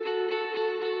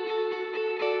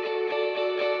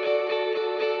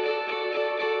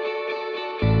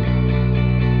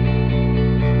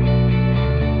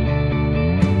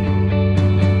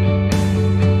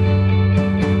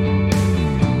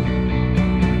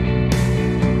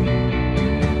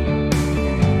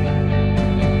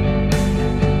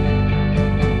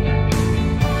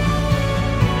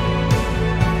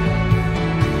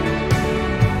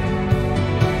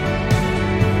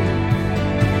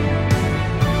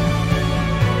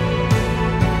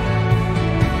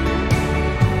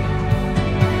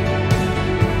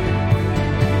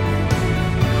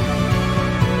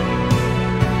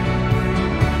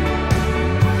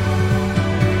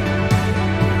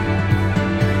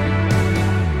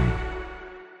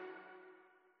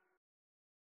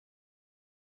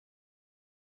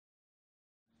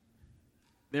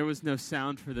There was no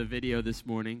sound for the video this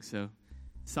morning, so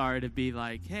sorry to be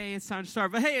like, hey, it's time to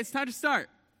start. But hey, it's time to start.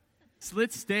 So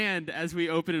let's stand as we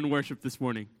open in worship this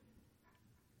morning.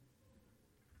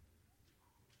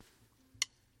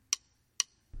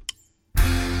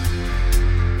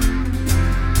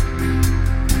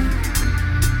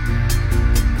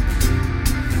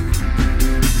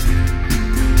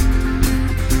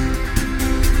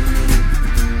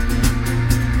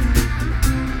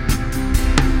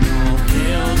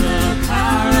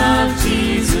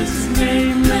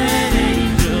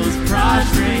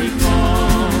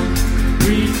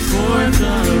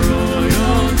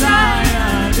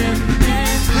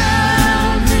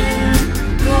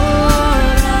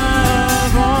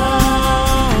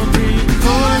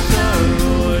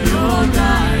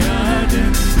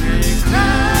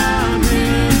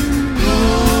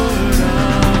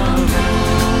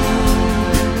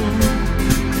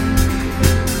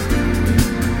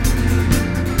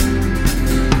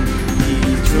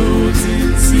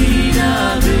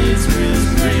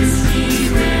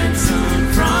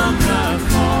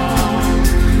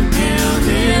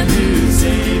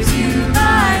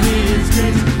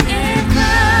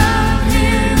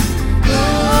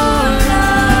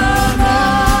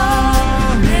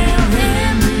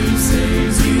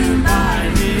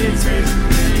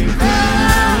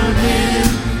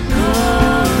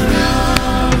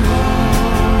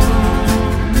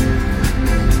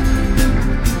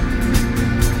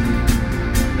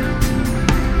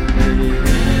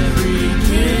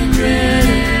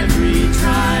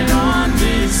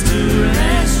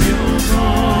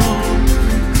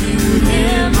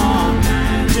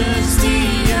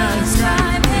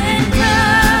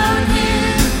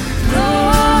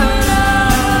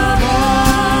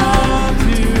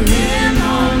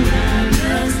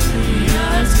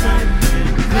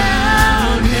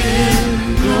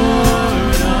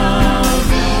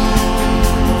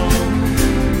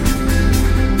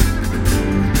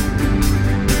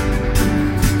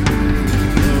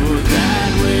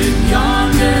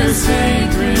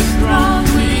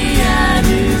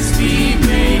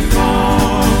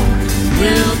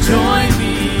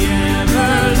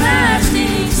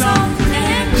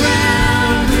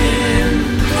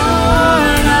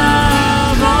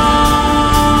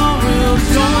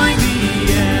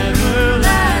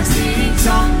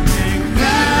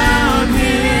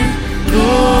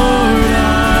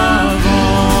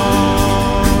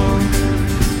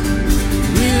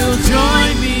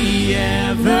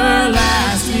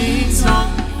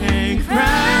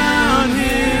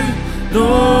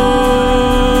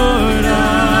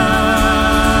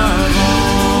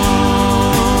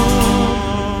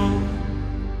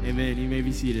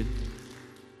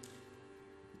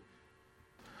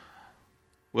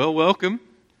 Well, welcome.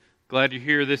 Glad you're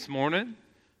here this morning.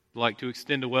 I'd like to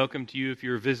extend a welcome to you if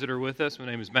you're a visitor with us. My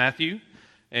name is Matthew,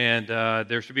 and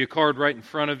there should be a card right in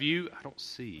front of you. I don't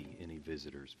see any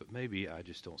visitors, but maybe I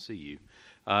just don't see you.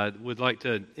 Would like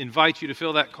to invite you to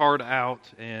fill that card out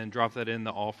and drop that in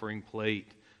the offering plate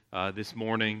this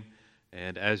morning.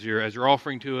 And as you're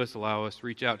offering to us, allow us to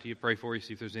reach out to you, pray for you,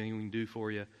 see if there's anything we can do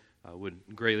for you.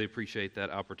 Would greatly appreciate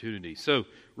that opportunity. So,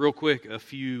 real quick, a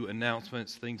few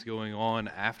announcements, things going on.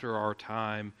 After our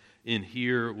time in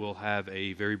here, we'll have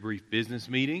a very brief business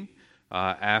meeting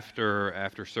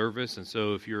after service. And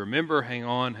so, if you're a member, hang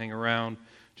around.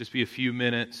 Just be a few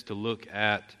minutes to look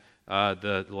at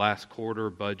the last quarter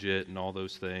budget and all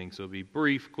those things. So, it'll be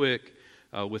brief, quick,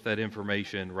 with that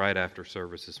information right after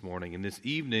service this morning. And this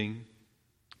evening,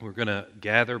 we're going to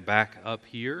gather back up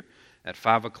here at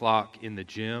 5 o'clock in the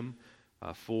gym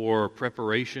for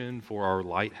preparation for our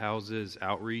Lighthouses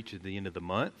outreach at the end of the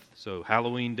month. So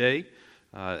Halloween Day,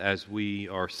 as we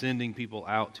are sending people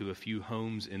out to a few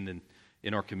homes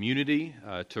in our community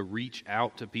to reach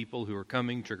out to people who are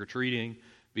coming trick-or-treating,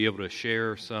 be able to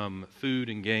share some food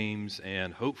and games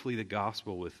and hopefully the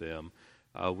gospel with them.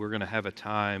 We're going to have a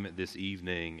time this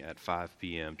evening at 5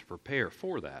 p.m. to prepare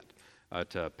for that,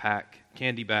 to pack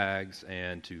candy bags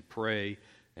and to pray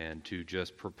and to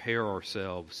just prepare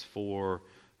ourselves for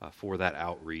that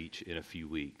outreach in a few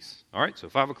weeks. All right, so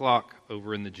 5 o'clock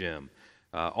over in the gym.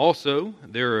 Also,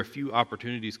 there are a few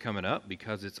opportunities coming up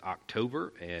because it's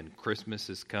October and Christmas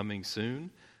is coming soon.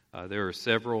 There are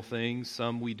several things,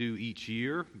 some we do each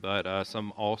year, but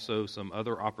some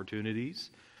other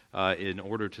opportunities in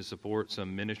order to support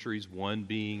some ministries, one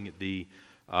being the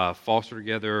Foster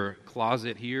Together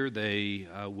Closet here. They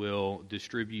will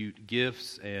distribute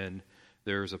gifts, and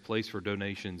there's a place for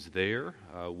donations there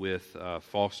with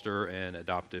foster and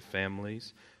adoptive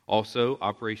families. Also,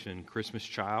 Operation Christmas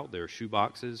Child. There are shoe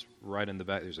boxes right in the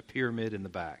back. There's a pyramid in the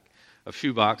back of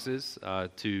shoe boxes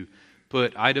to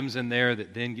put items in there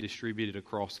that then get distributed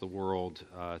across the world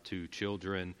to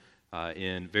children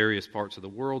in various parts of the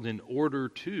world in order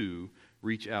to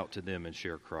reach out to them and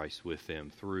share Christ with them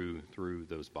through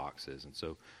those boxes. And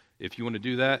so if you want to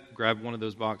do that, grab one of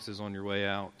those boxes on your way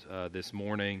out this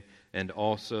morning. And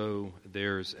also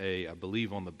there's I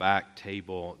believe on the back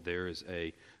table, there's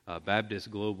a Baptist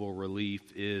Global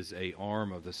Relief is a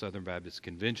arm of the Southern Baptist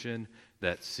Convention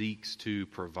that seeks to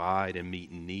provide and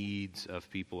meet needs of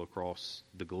people across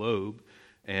the globe.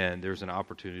 And there's an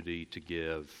opportunity to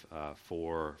give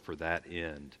for that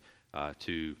end,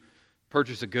 to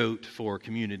purchase a goat for a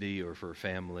community or for a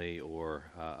family or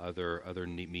other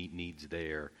meet needs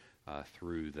there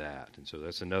through that. And so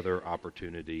that's another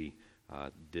opportunity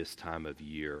this time of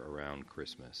year around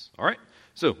Christmas. All right,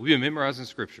 so we've been memorizing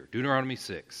Scripture. Deuteronomy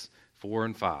 6, 4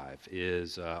 and 5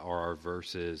 are our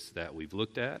verses that we've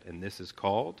looked at, and this is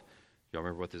called, y'all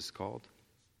remember what this is called?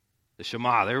 The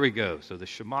Shema. There we go. So the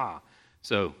Shema.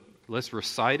 So let's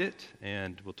recite it,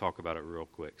 and we'll talk about it real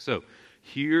quick. So,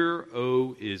 hear,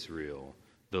 O Israel,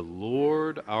 the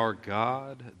Lord our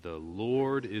God, the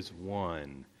Lord is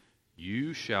one.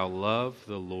 You shall love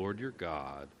the Lord your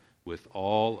God with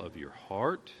all of your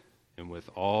heart and with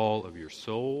all of your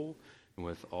soul and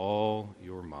with all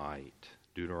your might.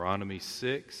 Deuteronomy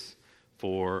 6,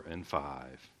 4 and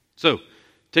 5. So,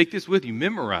 take this with you.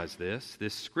 Memorize this.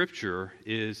 This scripture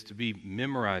is to be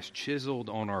memorized, chiseled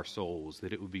on our souls,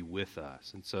 that it would be with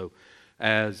us. And so,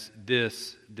 as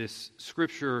this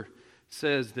scripture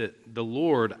says that the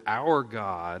Lord, our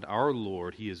God, our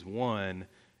Lord, He is one,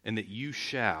 and that you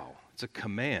shall. It's a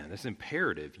command. It's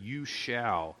imperative. You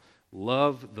shall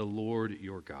love the Lord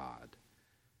your God.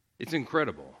 It's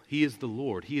incredible. He is the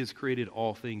Lord. He has created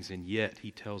all things, and yet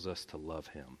He tells us to love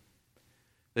Him.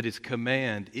 That His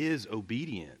command is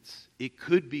obedience. It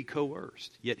could be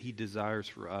coerced, yet He desires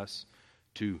for us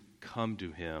to come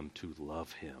to Him, to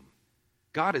love Him.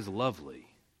 God is lovely.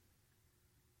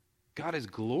 God is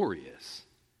glorious.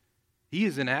 He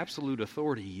is an absolute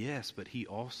authority, yes, but He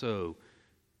also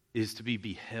is to be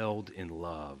beheld in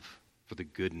love for the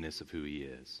goodness of who He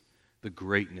is, the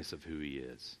greatness of who He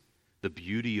is, the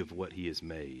beauty of what He has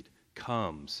made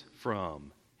comes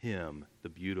from Him, the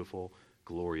beautiful,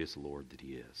 glorious Lord that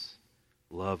He is.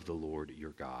 Love the Lord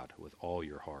your God with all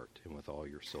your heart and with all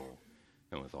your soul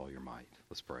and with all your might.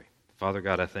 Let's pray. Father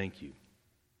God, I thank you.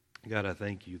 God, I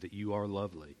thank you that you are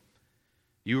lovely.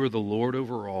 You are the Lord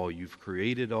over all. You've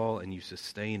created all and you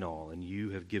sustain all, and you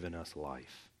have given us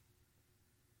life.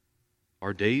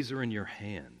 Our days are in your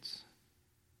hands.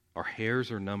 Our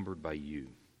hairs are numbered by you.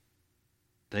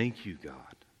 Thank you,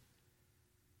 God,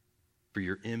 for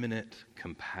your imminent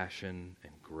compassion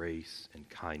and grace and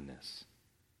kindness.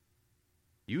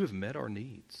 You have met our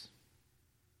needs.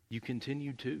 You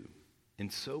continue to, in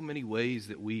so many ways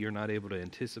that we are not able to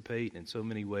anticipate, in so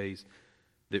many ways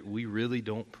that we really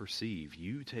don't perceive.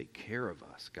 You take care of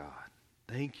us, God.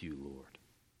 Thank you, Lord.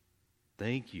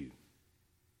 Thank you.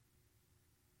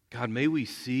 God, may we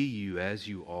see you as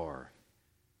you are.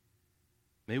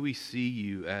 May we see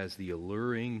you as the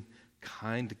alluring,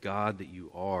 kind God that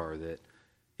you are, that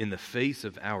in the face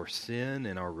of our sin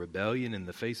and our rebellion, in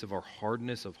the face of our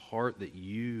hardness of heart, that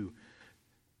you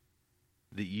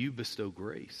bestow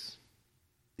grace,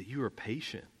 that you are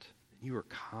patient, and you are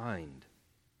kind.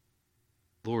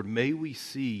 Lord, may we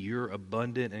see your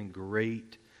abundant and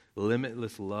great,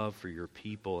 limitless love for your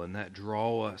people, and that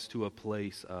draw us to a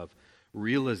place of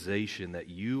realization that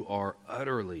you are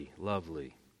utterly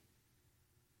lovely.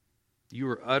 You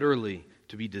are utterly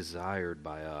to be desired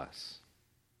by us.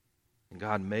 And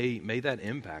God, may that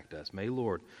impact us. May,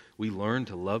 Lord, we learn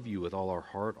to love you with all our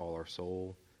heart, all our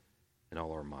soul, and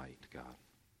all our might, God.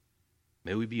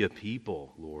 May we be a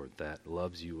people, Lord, that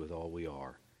loves you with all we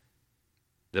are.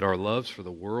 That our loves for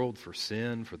the world, for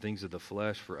sin, for things of the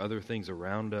flesh, for other things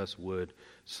around us would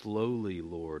slowly,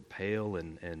 Lord, pale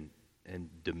and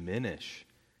diminish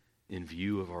in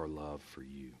view of our love for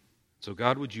you. So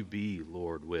God, would you be,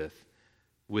 Lord, with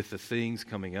the things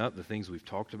coming up, the things we've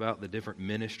talked about, the different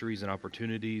ministries and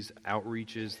opportunities,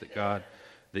 outreaches that God,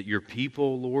 that your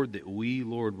people, Lord, that we,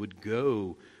 Lord, would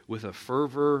go with a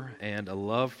fervor and a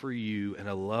love for you and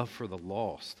a love for the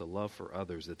lost, a love for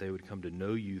others, that they would come to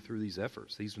know you through these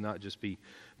efforts. These would not just be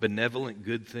benevolent,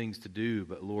 good things to do,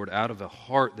 but, Lord, out of a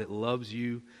heart that loves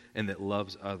you and that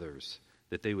loves others,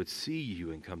 that they would see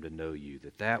you and come to know you,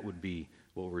 that would be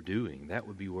what we're doing. That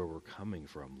would be where we're coming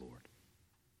from, Lord.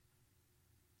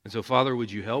 And so, Father,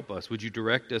 would you help us? Would you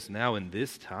direct us now in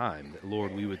this time that,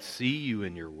 Lord, we would see you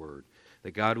in your word,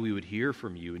 that, God, we would hear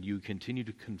from you, and you would continue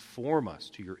to conform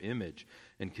us to your image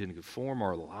and conform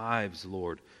our lives,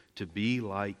 Lord, to be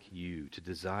like you, to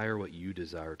desire what you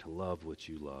desire, to love what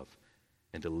you love,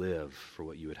 and to live for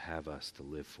what you would have us to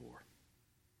live for.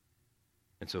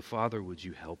 And so, Father, would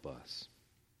you help us?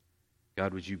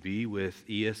 God, would you be with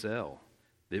ESL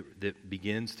that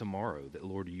begins tomorrow, that,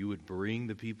 Lord, you would bring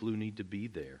the people who need to be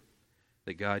there,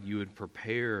 that, God, you would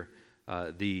prepare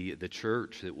the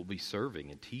church that will be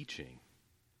serving and teaching,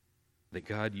 that,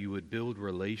 God, you would build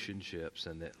relationships,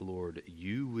 and that, Lord,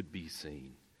 you would be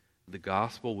seen, the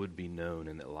gospel would be known,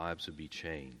 and that lives would be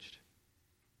changed.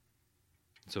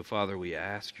 So, Father, we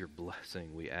ask your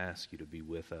blessing. We ask you to be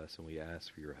with us, and we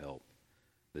ask for your help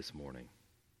this morning.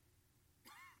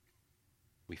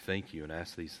 We thank you and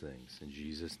ask these things in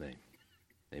Jesus' name.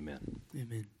 Amen.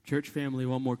 Amen. Church family,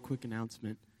 one more quick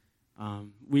announcement.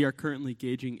 We are currently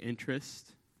gauging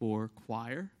interest for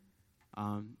choir.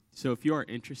 So if you are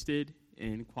interested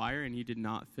in choir and you did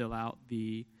not fill out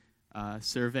the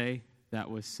survey that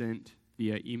was sent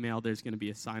via email, there's going to be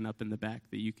a sign up in the back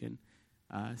that you can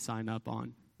sign up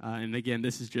on. And again,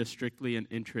 this is just strictly an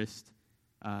interest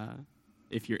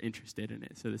if you're interested in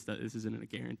it. So this isn't a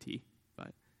guarantee,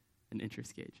 but an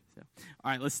interest gauge. So,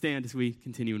 all right, let's stand as we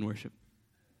continue in worship.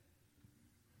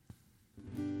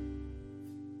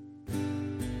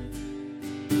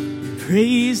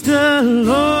 Praise the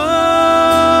Lord.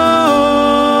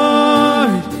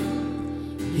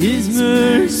 His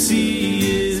mercy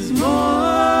is more.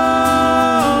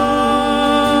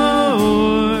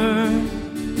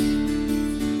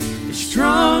 It's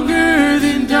stronger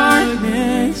than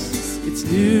darkness. It's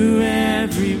new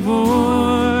every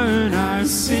morn. Our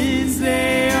sins,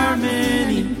 they are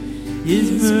many.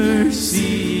 His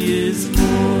mercy is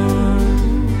more.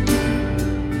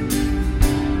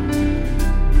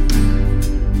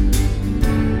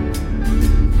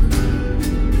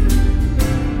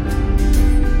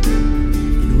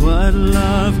 What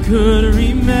love could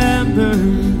remember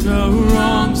the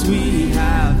wrongs we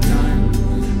have done?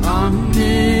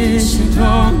 Omniscient,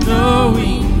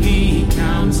 all-knowing, he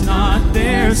counts not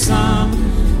their sum.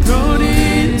 Thrown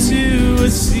into a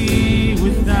sea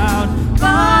without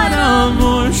bottom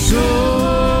or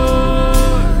shore.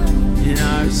 And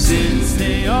our sins,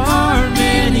 they are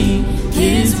many.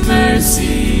 His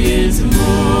mercy is more.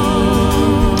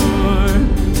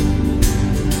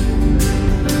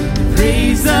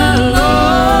 Praise the Lord.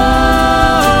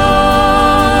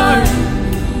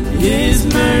 His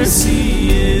mercy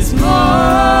is more.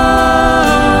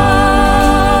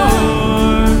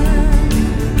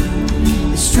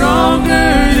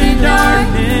 Stronger than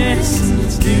darkness.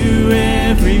 It's new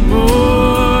every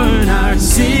morn. Our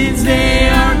sins, they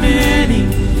are many.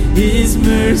 His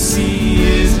mercy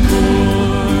is more.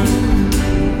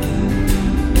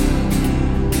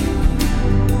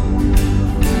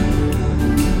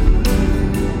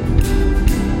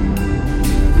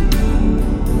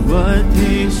 What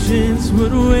patience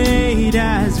would wait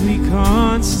as we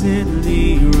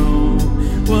constantly roam?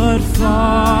 What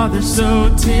Father so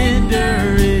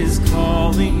tender is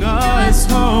calling us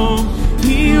home?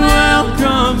 He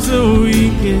welcomes the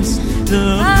weakest,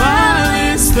 the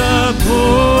vilest, the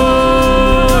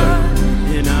poor.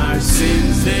 And our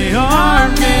sins, they are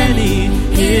many.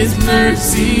 His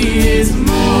mercy is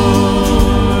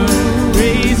more.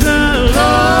 Praise the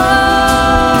Lord.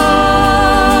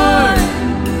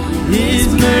 His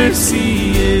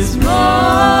mercy is more.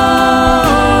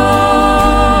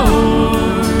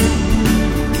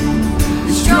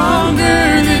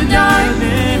 Stronger than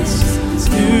darkness. It's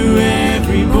new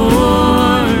every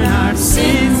morn. Our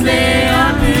sins, they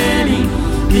are many.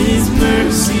 His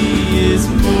mercy is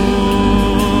more.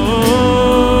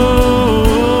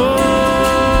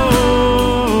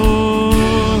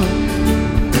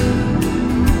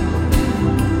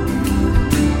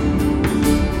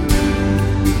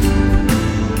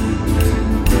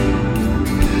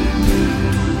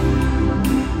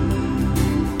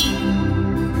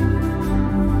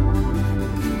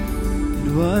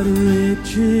 What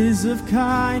riches of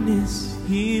kindness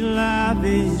he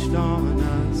lavished on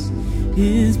us.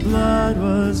 His blood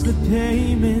was the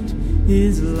payment,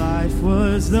 his life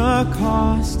was the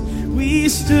cost. We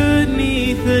stood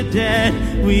 'neath the debt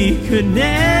we could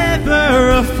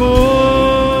never afford.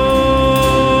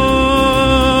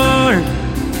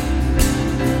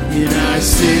 In our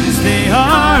sins, they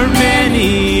are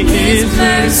many. His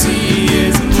mercy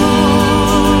is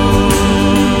more.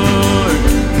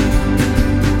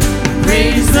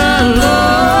 Praise the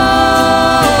Lord.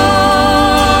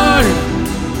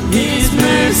 His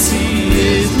mercy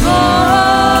is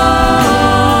more.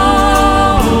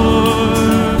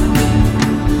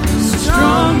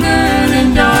 Stronger than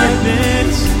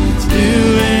darkness. It's new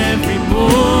every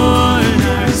morn.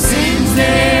 Our sins,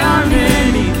 they are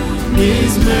many.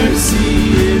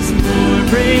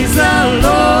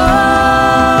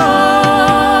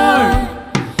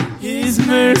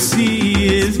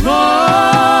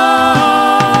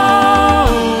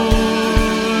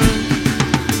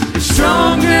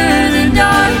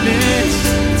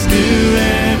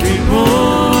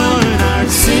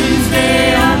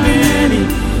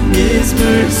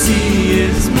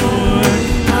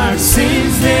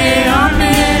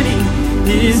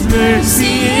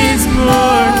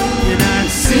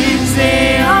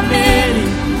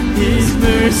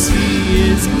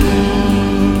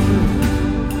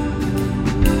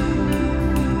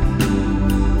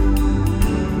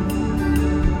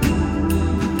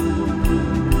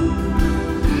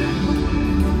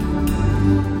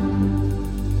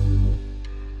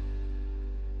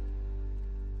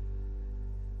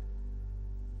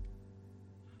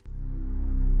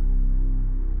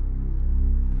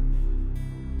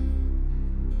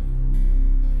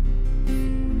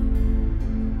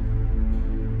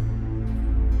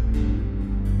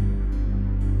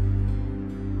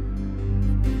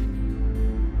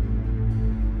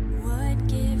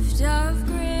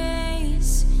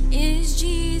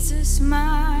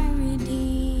 my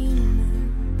Redeemer.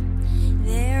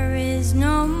 There is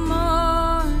no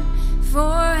more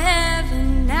for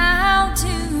heaven now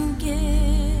to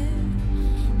give.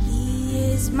 He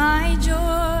is my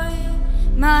joy,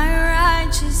 my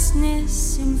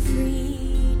righteousness and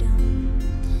freedom,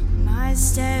 my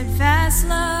steadfast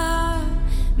love,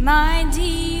 my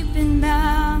deep and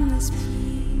boundless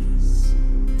peace.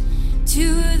 To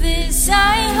this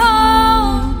I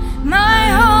hold, my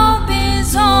hope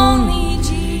is only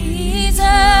Jesus,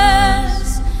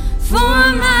 for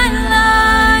my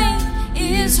life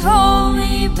is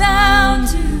wholly bound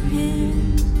to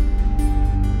Him.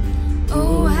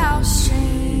 Oh, how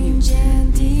strange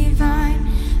and divine,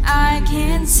 I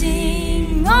can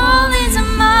sing, all is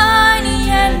mine,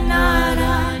 yet not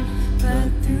I,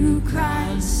 but through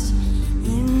Christ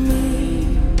in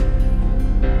me.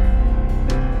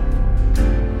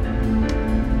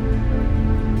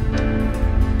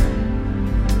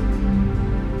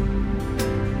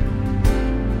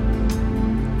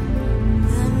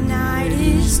 The night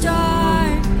is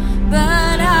dark,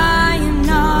 but I am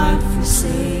not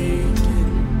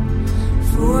forsaken,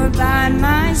 for by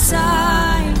my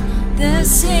side the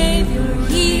Savior,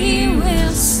 He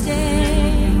will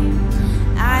stay.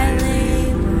 I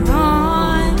labor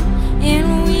on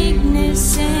in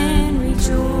weakness and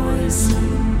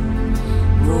rejoicing,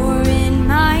 for in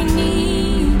my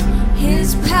need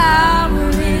His power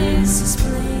is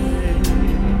displayed.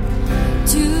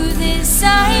 To this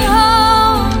I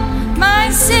hold, my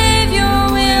Savior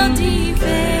will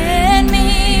defend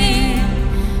me.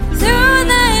 Through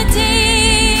the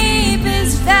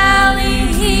deepest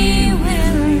valley He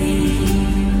will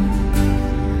lead.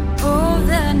 Oh,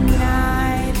 the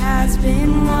night has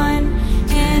been won,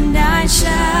 and I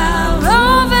shall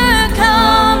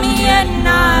overcome, yet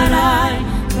not I,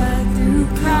 but through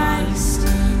Christ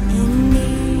in me.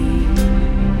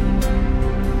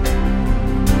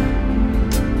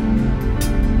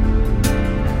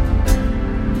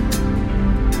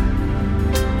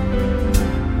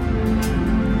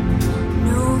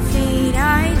 No fate I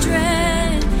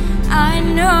dread, I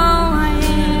know I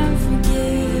am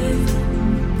forgiven.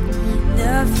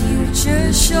 The future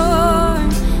sure,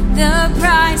 the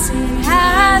price it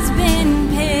has been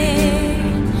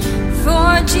paid.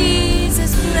 For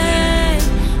Jesus bled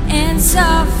and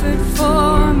suffered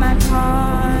for my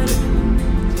pardon,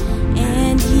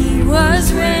 and He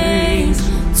was raised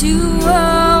to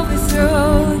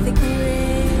overthrow the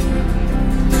grave.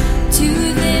 To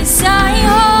this I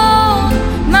hold,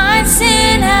 my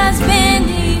sin has been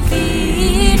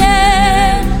defeated.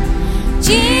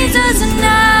 Jesus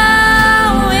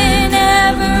now and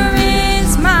ever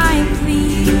is my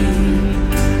plea.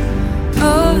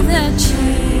 Oh, the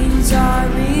chains are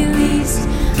released,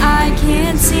 I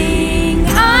can sing,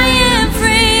 I am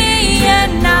free,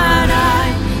 yet not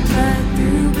I, but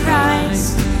through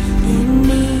Christ in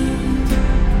me.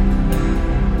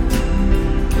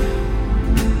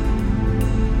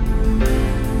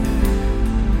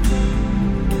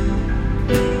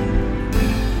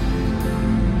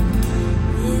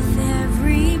 With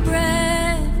every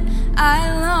breath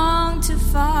I long to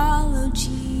follow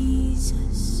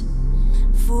Jesus,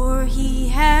 for He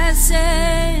has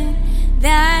said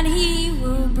that He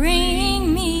will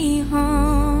bring me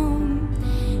home.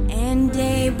 And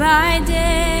day by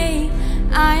day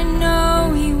I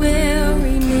know He will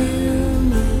renew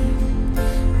me,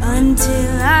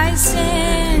 until I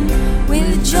stand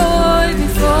with joy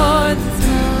before the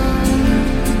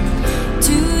throne.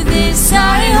 To this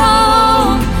I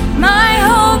hold, my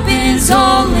hope is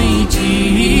only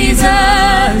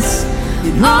Jesus,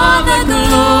 all the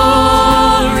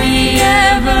glory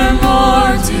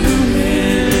evermore to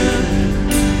Him.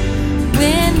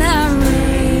 When the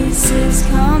race is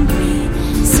complete,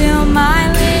 still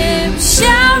my lips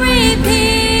shall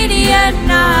repeat, yet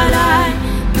not I,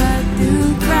 but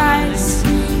through Christ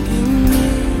in me.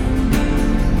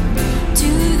 To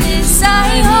this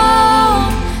I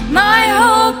hold, my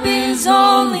hope is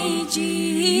only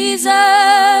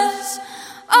Jesus,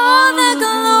 all the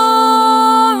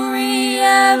glory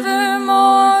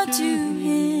evermore to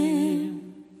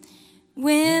Him.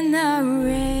 When the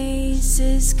race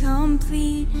is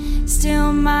complete,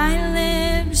 still my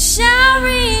lips shall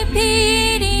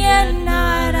repeat, yet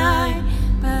not I,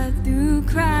 but through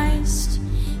Christ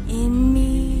in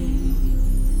me.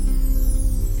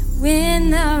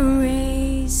 When the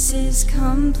race is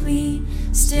complete,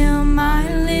 still my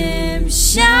lips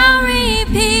shall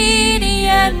repeat,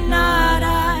 yet not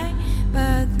I,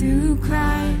 but through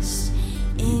Christ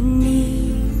in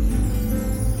me.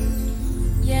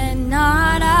 Yet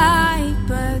not I,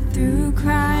 but through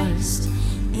Christ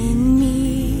in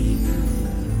me.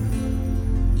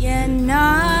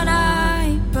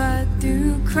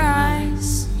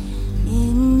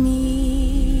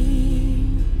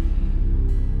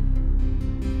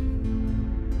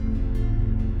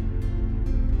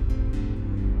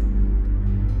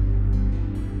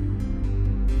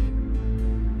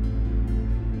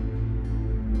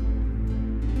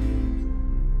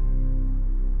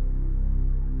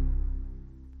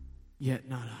 yet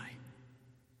not I,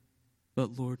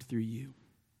 but Lord, through you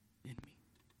in me.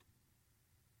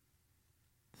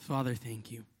 Father,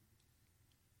 thank you.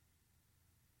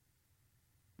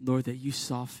 Lord, that you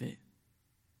saw fit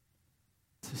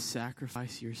to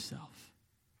sacrifice yourself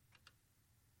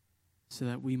so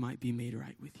that we might be made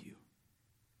right with you,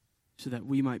 so that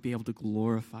we might be able to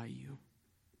glorify you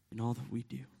in all that we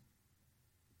do.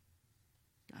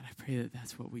 God, I pray that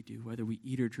that's what we do, whether we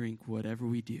eat or drink, whatever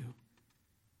we do,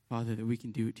 Father, that we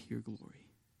can do it to your glory.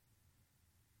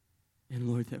 And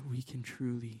Lord, that we can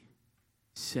truly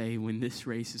say when this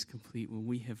race is complete, when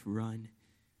we have run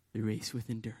the race with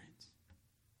endurance,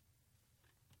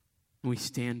 and we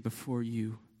stand before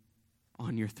you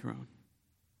on your throne,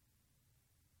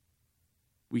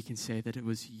 we can say that it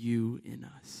was you in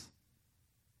us.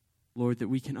 Lord, that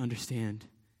we can understand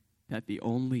that the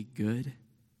only good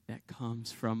that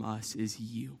comes from us is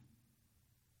you.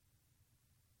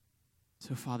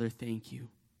 So, Father, thank you.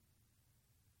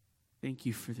 Thank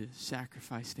you for the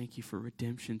sacrifice. Thank you for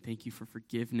redemption. Thank you for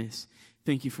forgiveness.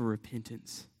 Thank you for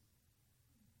repentance.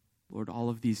 Lord, all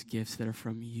of these gifts that are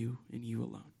from you and you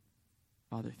alone.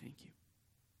 Father, thank you.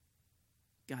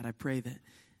 God, I pray that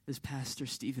as Pastor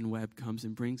Stephen Webb comes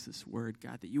and brings this word,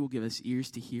 God, that you will give us ears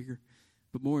to hear,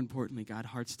 but more importantly, God,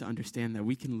 hearts to understand that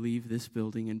we can leave this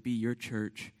building and be your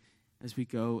church as we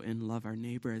go and love our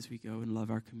neighbor, as we go and love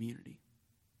our community.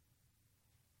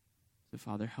 So,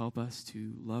 Father, help us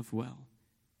to love well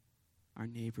our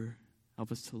neighbor. Help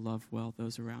us to love well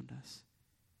those around us.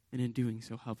 And in doing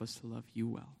so, help us to love you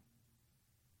well.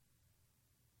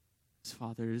 So,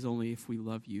 Father, it is only if we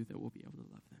love you that we'll be able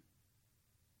to love them.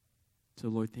 So,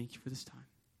 Lord, thank you for this time.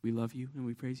 We love you and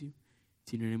we praise you.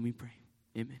 It's in your name we pray.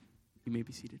 Amen. You may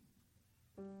be seated.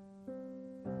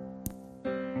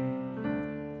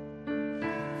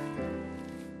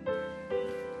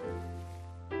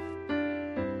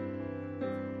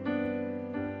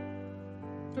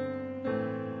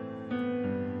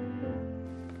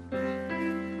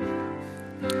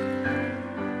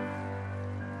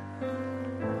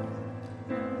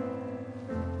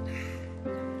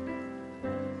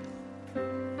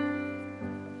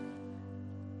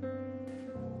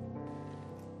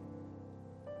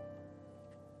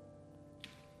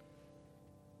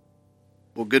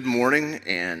 Well, good morning,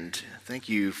 and thank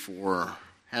you for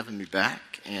having me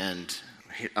back. And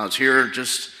I was here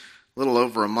just a little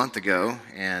over a month ago,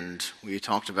 and we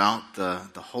talked about the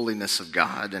holiness of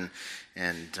God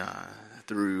and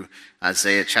through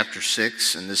Isaiah chapter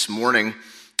 6. And this morning,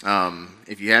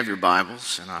 if you have your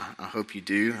Bibles, and I hope you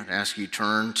do, I'd ask you to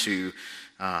turn to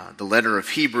the letter of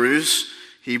Hebrews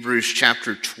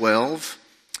chapter 12.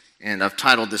 And I've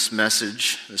titled this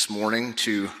message this morning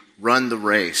to Run the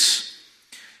Race.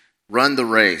 Run the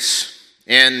race.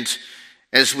 And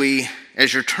as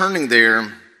you're turning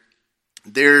there,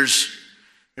 there's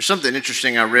something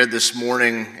interesting I read this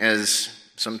morning, as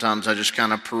sometimes I just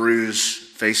kind of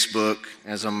peruse Facebook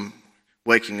as I'm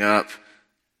waking up.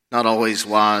 Not always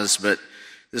wise, but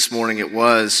this morning it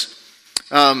was.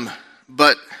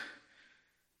 But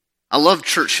I love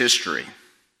church history.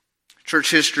 Church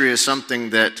history is something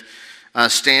that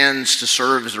stands to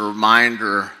serve as a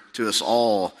reminder to us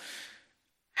all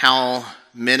how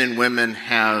men and women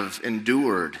have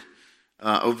endured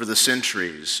over the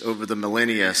centuries, over the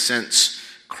millennia, since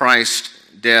Christ's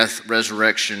death,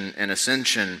 resurrection, and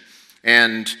ascension.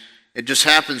 And it just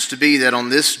happens to be that on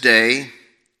this day,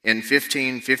 in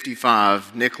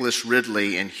 1555, Nicholas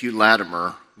Ridley and Hugh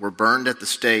Latimer were burned at the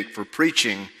stake for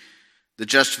preaching the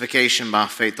justification by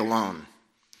faith alone.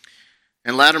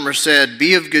 And Latimer said,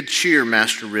 "Be of good cheer,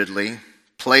 Master Ridley,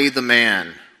 play the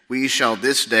man. We shall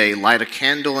this day light a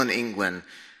candle in England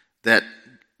that,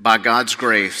 by God's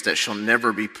grace, that shall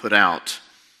never be put out."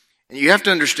 And you have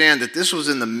to understand that this was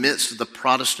in the midst of the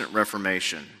Protestant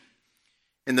Reformation,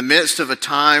 in the midst of a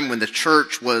time when the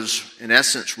church was, in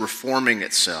essence, reforming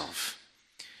itself.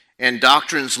 And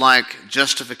doctrines like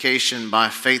justification by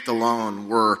faith alone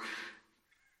were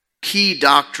key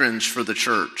doctrines for the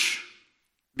church.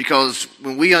 Because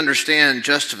when we understand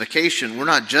justification, we're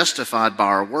not justified by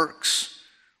our works.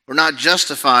 We're not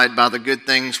justified by the good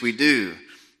things we do,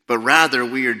 but rather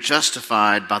we are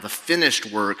justified by the finished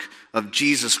work of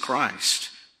Jesus Christ,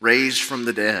 raised from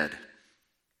the dead.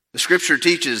 The scripture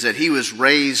teaches that he was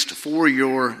raised for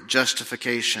your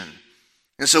justification.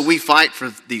 And so we fight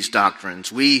for these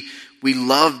doctrines. We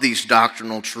love these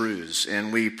doctrinal truths,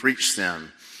 and we preach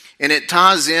them. And it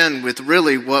ties in with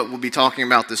really what we'll be talking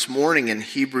about this morning in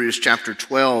Hebrews chapter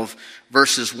 12,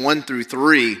 verses 1 through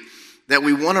 3, that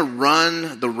we want to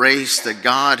run the race that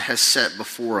God has set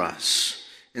before us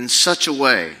in such a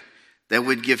way that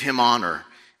would give him honor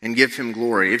and give him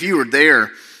glory. If you were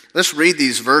there, let's read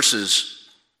these verses.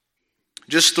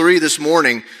 Just 3 this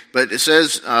morning, but it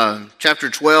says, chapter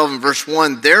 12 and verse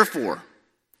 1, "Therefore,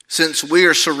 since we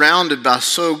are surrounded by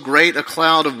so great a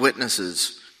cloud of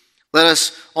witnesses, let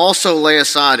us also lay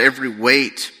aside every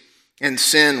weight and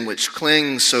sin which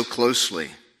clings so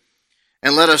closely.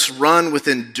 And let us run with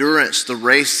endurance the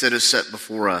race that is set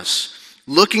before us,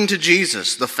 looking to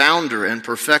Jesus, the founder and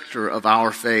perfecter of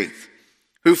our faith,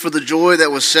 who for the joy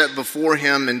that was set before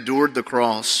him endured the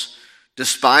cross,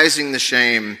 despising the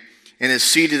shame, and is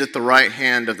seated at the right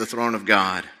hand of the throne of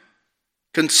God.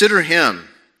 Consider him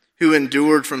who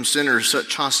endured from sinners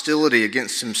such hostility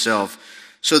against himself,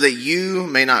 so that you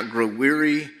may not grow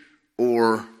weary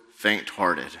or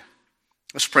faint-hearted."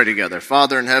 Let's pray together.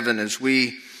 Father in heaven, as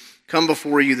we come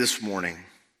before you this morning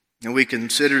and we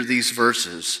consider these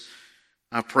verses,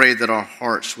 I pray that our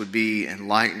hearts would be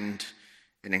enlightened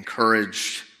and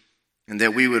encouraged, and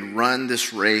that we would run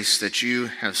this race that you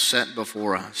have set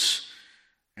before us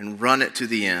and run it to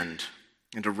the end,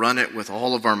 and to run it with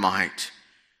all of our might,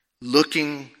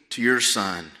 looking to your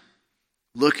Son,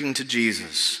 looking to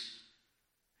Jesus,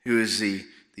 who is the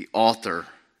author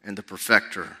and the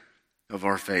perfecter of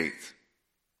our faith.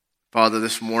 Father,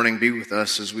 this morning be with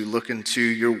us as we look into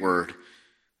your word.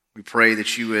 We pray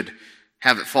that you would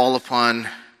have it fall upon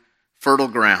fertile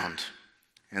ground,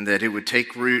 and that it would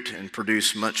take root and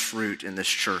produce much fruit in this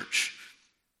church.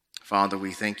 Father,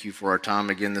 we thank you for our time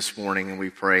again this morning, and we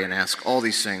pray and ask all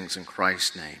these things in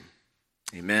Christ's name.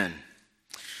 Amen.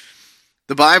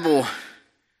 The Bible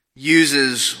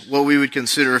uses what we would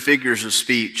consider figures of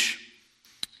speech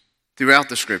throughout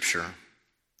the Scripture.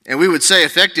 And we would say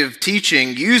effective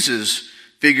teaching uses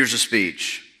figures of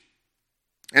speech.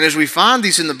 And as we find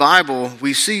these in the Bible,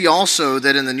 we see also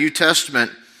that in the New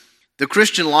Testament, the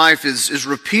Christian life is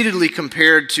repeatedly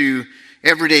compared to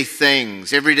everyday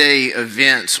things, everyday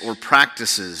events or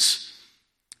practices.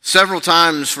 Several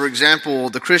times, for example,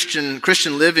 the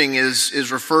Christian living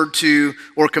is referred to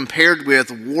or compared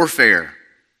with warfare.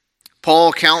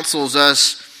 Paul counsels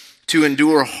us to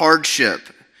endure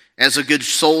hardship as a good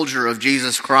soldier of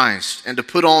Jesus Christ, and to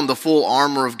put on the full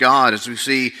armor of God, as we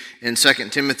see in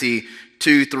 2 Timothy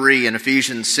 2:3 and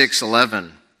Ephesians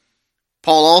 6:11.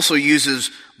 Paul also uses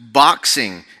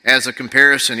boxing as a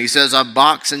comparison. He says, "I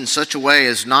box in such a way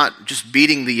as not just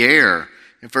beating the air,"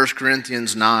 in 1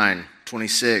 Corinthians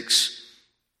 9:26.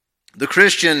 The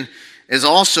Christian is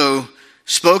also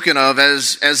spoken of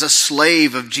as a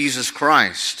slave of Jesus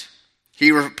Christ.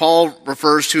 Paul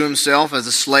refers to himself as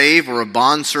a slave or a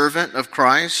bondservant of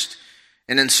Christ.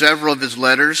 And in several of his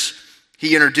letters,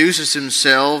 he introduces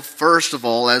himself, first of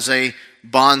all, as a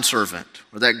bondservant,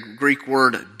 or that Greek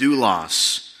word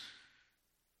doulos.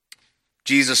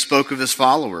 Jesus spoke of his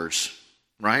followers,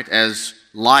 right, as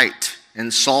light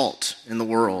and salt in the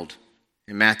world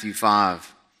in Matthew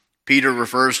 5. Peter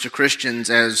refers to Christians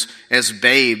as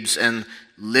babes and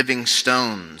living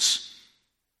stones.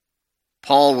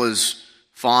 Paul was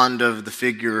fond of the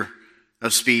figure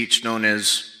of speech known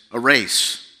as a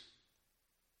race.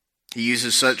 He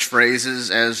uses such phrases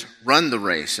as run the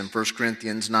race in 1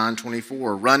 Corinthians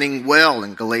 9:24, running well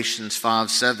in Galatians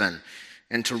 5:7,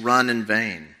 and to run in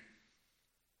vain.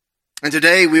 And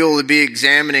today we will be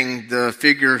examining the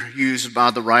figure used by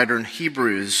the writer in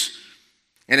Hebrews.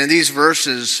 And in these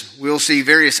verses, we'll see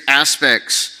various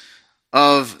aspects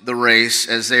of the race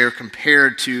as they are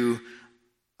compared to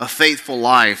a faithful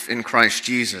life in Christ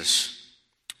Jesus.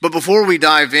 But before we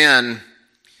dive in,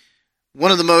 one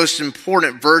of the most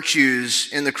important virtues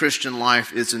in the Christian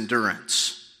life is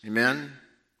endurance. Amen?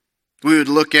 We would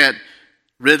look at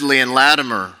Ridley and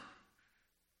Latimer,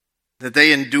 that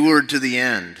they endured to the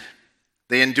end.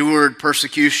 They endured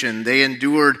persecution. They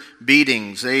endured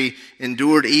beatings. They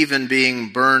endured even being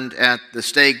burned at the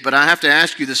stake. But I have to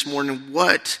ask you this morning,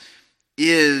 what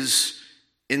is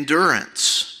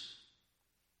endurance?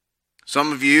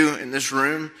 Some of you in this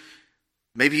room,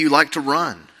 maybe you like to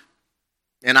run,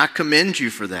 and I commend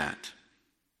you for that.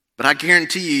 But I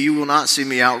guarantee you will not see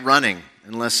me out running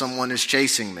unless someone is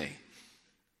chasing me.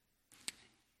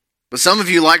 But some of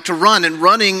you like to run, and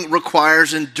running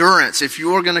requires endurance. If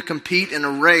you're going to compete in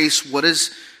a race, what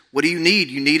do you need?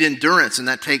 You need endurance, and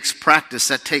that takes practice.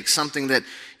 That takes something that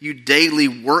you daily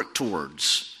work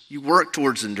towards. You work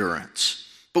towards endurance.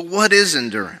 But what is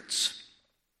endurance?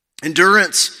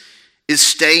 Endurance is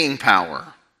staying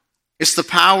power. It's the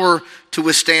power to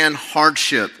withstand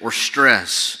hardship or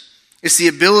stress. It's the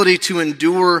ability to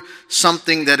endure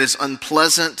something that is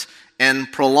unpleasant and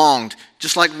prolonged,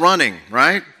 just like running,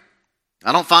 right?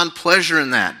 I don't find pleasure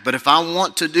in that. But if I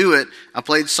want to do it, I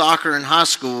played soccer in high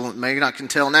school. Maybe not can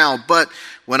tell now, but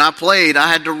when I played,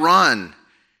 I had to run.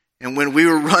 And when we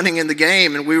were running in the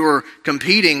game and we were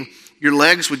competing, your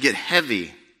legs would get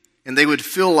heavy. And they would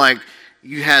feel like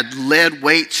you had lead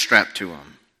weight strapped to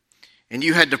them. And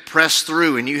you had to press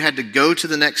through and you had to go to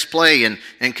the next play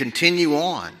and continue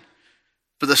on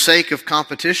for the sake of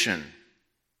competition.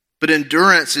 But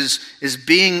endurance is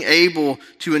being able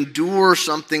to endure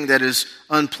something that is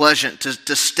unpleasant,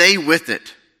 to stay with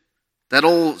it. That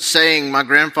old saying my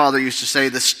grandfather used to say,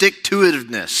 the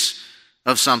stick-to-itiveness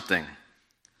of something.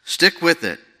 Stick with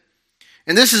it.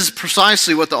 And this is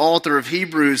precisely what the author of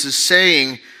Hebrews is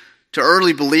saying to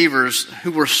early believers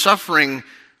who were suffering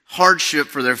hardship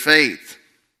for their faith.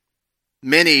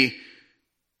 Many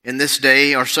in this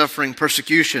day are suffering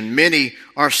persecution. Many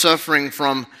are suffering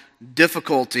from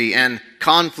difficulty and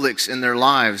conflicts in their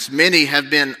lives. Many have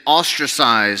been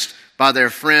ostracized by their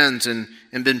friends and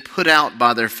been put out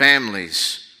by their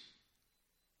families.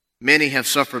 Many have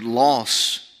suffered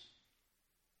loss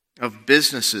of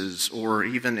businesses or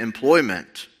even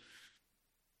employment.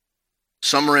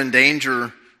 Some are in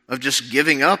danger of just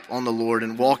giving up on the Lord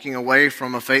and walking away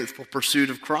from a faithful pursuit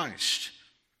of Christ.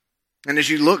 And as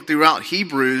you look throughout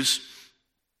Hebrews,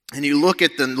 and you look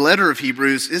at the letter of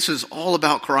Hebrews, this is all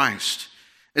about Christ.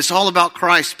 It's all about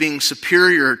Christ being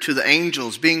superior to the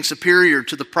angels, being superior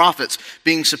to the prophets,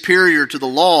 being superior to the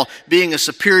law, being a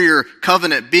superior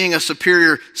covenant, being a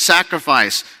superior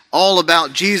sacrifice. All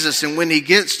about Jesus. And when he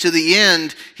gets to the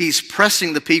end, he's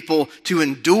pressing the people to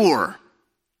endure.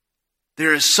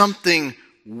 There is something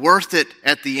worth it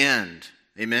at the end.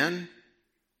 Amen?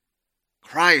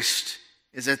 Christ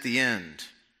is at the end.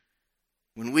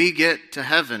 When we get to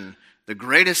heaven, the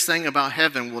greatest thing about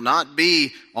heaven will not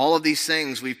be all of these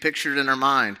things we pictured in our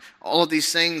mind. All of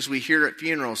these things we hear at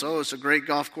funerals. Oh, it's a great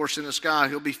golf course in the sky.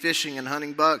 He'll be fishing and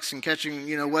hunting bucks and catching,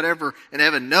 whatever in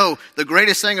heaven. No, the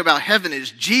greatest thing about heaven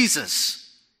is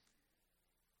Jesus,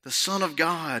 the Son of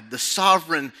God, the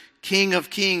sovereign King of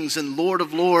kings and Lord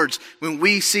of lords. When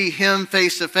we see him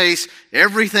face to face,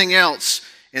 everything else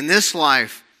in this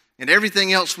life and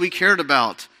everything else we cared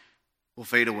about will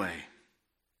fade away.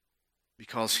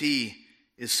 Because he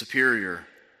is superior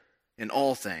in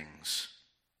all things.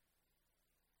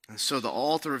 And so the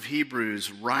author of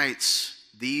Hebrews writes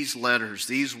these letters,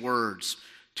 these words,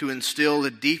 to instill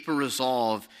a deeper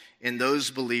resolve in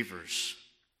those believers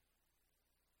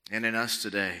and in us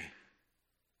today.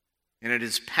 And it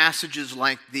is passages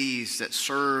like these that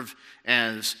serve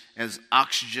as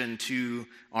oxygen to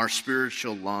our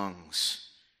spiritual lungs.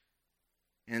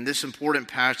 And this important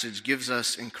passage gives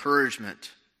us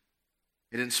encouragement.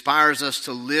 It inspires us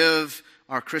to live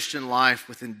our Christian life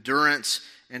with endurance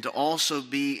and to also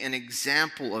be an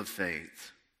example of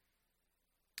faith.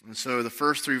 And so the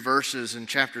first 3 verses in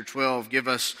chapter 12 give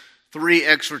us 3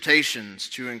 exhortations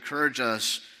to encourage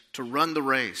us to run the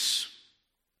race,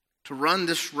 to run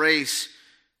this race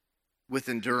with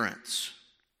endurance.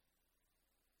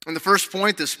 And the first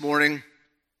point this morning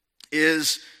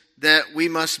is that we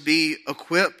must be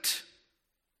equipped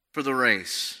for the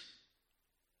race.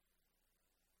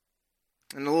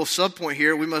 And a little subpoint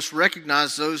here, we must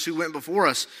recognize those who went before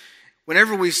us.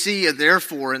 Whenever we see a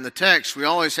therefore in the text, we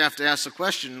always have to ask the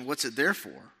question, what's it there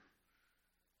for?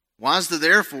 Why is the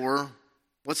therefore?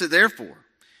 What's it there for?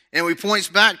 And we points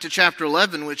back to chapter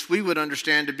 11, which we would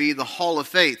understand to be the hall of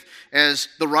faith, as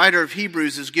the writer of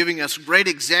Hebrews is giving us great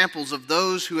examples of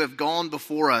those who have gone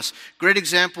before us, great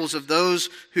examples of those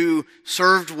who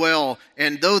served well,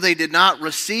 and though they did not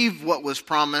receive what was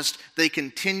promised, they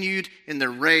continued in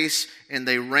their race and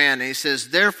they ran. And he says,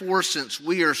 therefore, since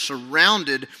we are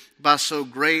surrounded by so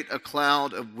great a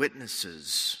cloud of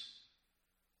witnesses,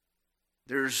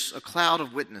 there's a cloud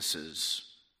of witnesses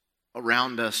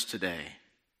around us today.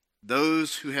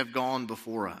 Those who have gone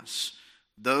before us,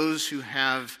 those who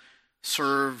have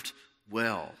served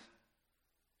well,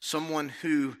 someone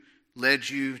who led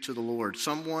you to the Lord,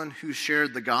 someone who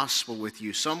shared the gospel with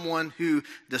you, someone who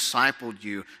discipled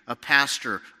you, a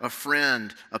pastor, a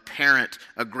friend, a parent,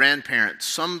 a grandparent,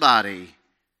 somebody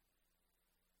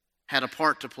had a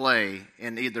part to play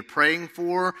in either praying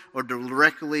for or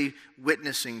directly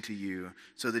witnessing to you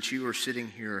so that you are sitting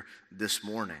here this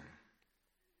morning.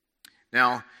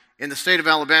 Now, in the state of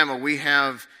Alabama, we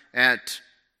have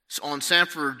on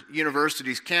Sanford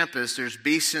University's campus, there's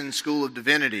Beeson School of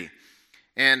Divinity.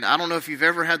 And I don't know if you've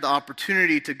ever had the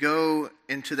opportunity to go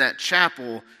into that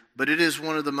chapel, but it is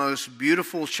one of the most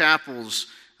beautiful chapels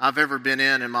I've ever been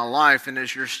in my life. And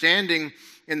as you're standing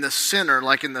in the center,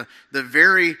 like in the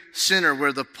very center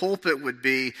where the pulpit would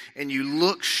be, and you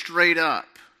look straight up,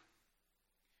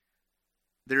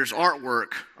 there's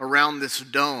artwork around this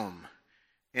dome,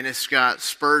 and it's got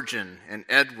Spurgeon and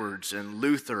Edwards and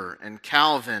Luther and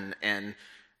Calvin and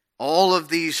all of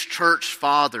these church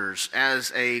fathers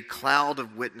as a cloud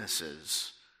of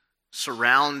witnesses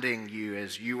surrounding you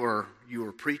as you are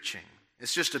preaching.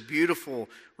 It's just a beautiful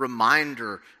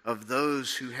reminder of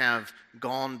those who have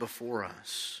gone before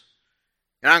us.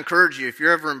 And I encourage you, if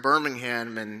you're ever in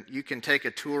Birmingham and you can take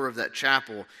a tour of that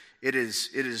chapel,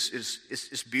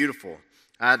 it's beautiful.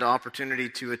 I had the opportunity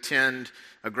to attend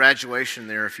a graduation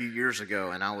there a few years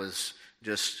ago, and I was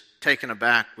just taken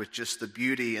aback with just the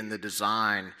beauty and the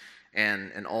design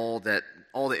and all the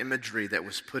imagery that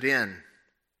was put in.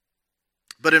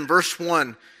 But in verse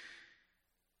 1,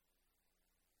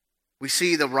 we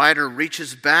see the writer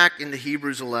reaches back into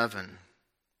Hebrews 11,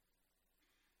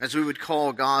 as we would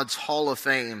call God's Hall of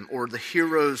Fame, or the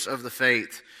heroes of the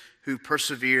faith who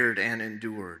persevered and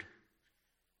endured.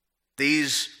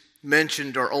 These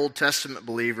mentioned are Old Testament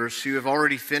believers who have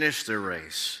already finished their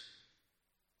race.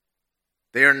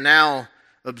 They are now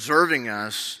observing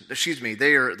us,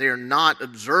 they are not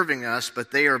observing us, but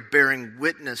they are bearing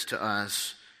witness to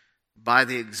us by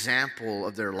the example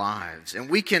of their lives.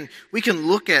 And we can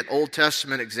look at Old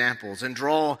Testament examples and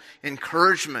draw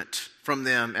encouragement from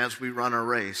them as we run our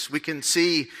race. We can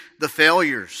see the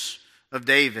failures of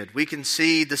David. We can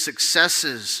see the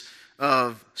successes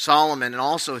of Solomon and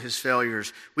also his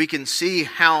failures. We can see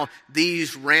how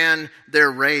these ran their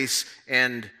race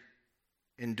and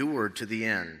endured to the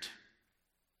end.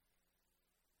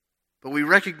 But we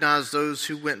recognize those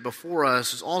who went before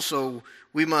us as also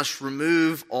we must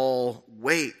remove all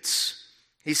weights.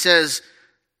 He says,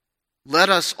 let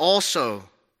us also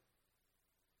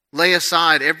lay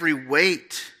aside every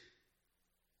weight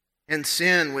and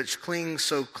sin which clings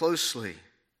so closely.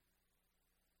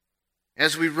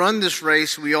 As we run this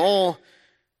race, we all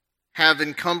have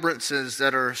encumbrances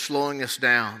that are slowing us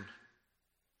down.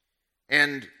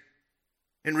 And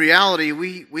in reality,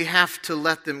 we have to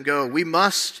let them go. We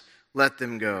must let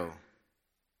them go.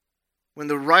 When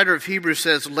the writer of Hebrews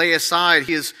says lay aside,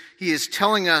 he is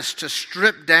telling us to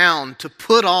strip down, to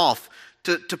put off,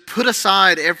 to put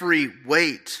aside every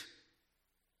weight.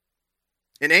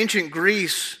 In ancient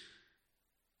Greece,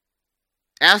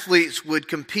 athletes would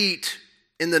compete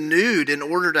in the nude in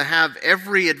order to have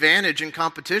every advantage in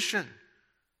competition.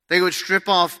 They would strip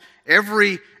off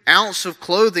every ounce of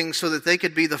clothing so that they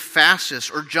could be the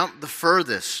fastest or jump the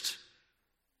furthest.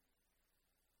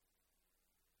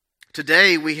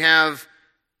 Today we have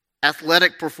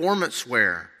athletic performance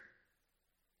wear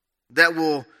that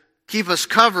will keep us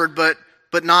covered but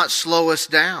not slow us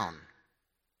down.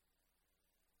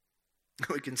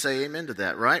 We can say amen to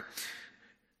that, right?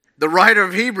 The writer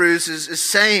of Hebrews is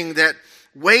saying that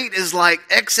weight is like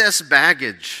excess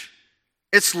baggage.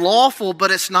 It's lawful,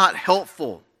 but it's not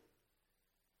helpful.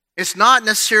 It's not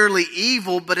necessarily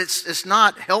evil, but it's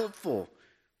not helpful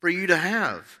for you to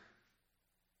have.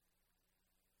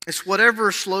 It's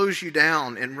whatever slows you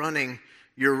down in running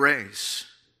your race.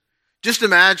 Just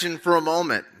imagine for a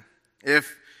moment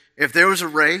if there was a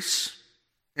race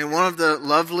and one of the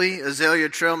lovely Azalea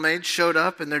Trail maids showed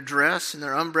up in their dress and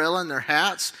their umbrella and their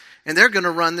hats, and they're going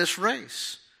to run this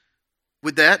race.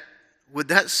 Would that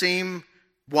seem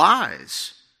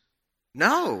wise?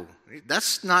 No,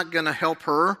 that's not going to help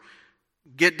her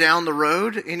get down the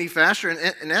road any faster.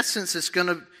 In essence, it's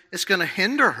going to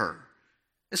hinder her.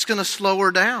 It's going to slow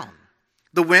her down.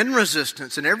 The wind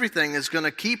resistance and everything is going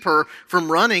to keep her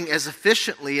from running as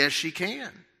efficiently as she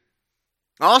can.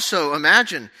 Also,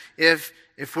 imagine if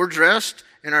we're dressed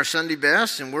in our Sunday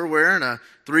best and we're wearing a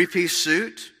 3-piece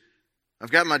suit.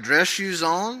 I've got my dress shoes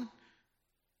on,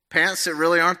 pants that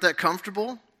really aren't that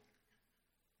comfortable.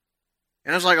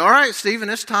 And I was like, all right, Stephen,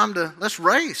 it's time let's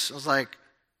race. I was like,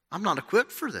 I'm not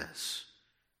equipped for this.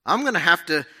 I'm going to have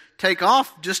to take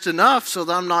off just enough so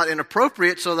that I'm not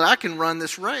inappropriate so that I can run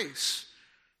this race.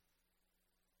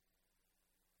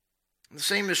 The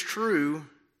same is true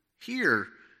here.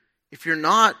 If you're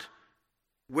not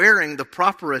wearing the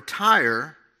proper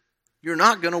attire, you're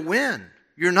not going to win.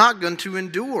 You're not going to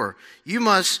endure. You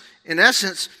must, in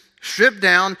essence, strip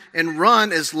down and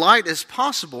run as light as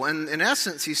possible. And in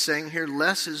essence, he's saying here,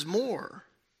 less is more.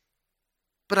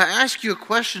 But I ask you a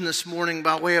question this morning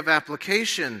by way of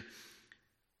application.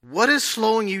 What is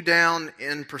slowing you down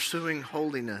in pursuing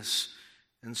holiness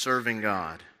and serving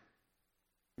God?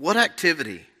 What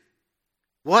activity,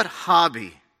 what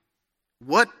hobby,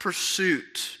 what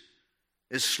pursuit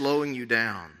is slowing you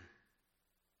down?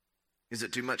 Is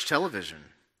it too much television?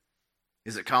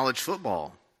 Is it college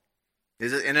football?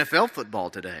 Is it NFL football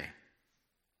today?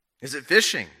 Is it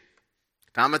fishing?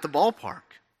 Time at the ballpark?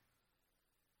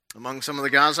 Among some of the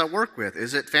guys I work with,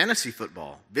 is it fantasy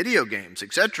football, video games,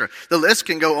 etc.? The list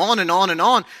can go on and on and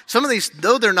on. Some of these,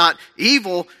 though they're not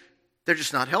evil, they're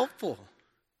just not helpful.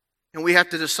 And we have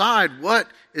to decide what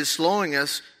is slowing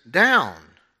us down.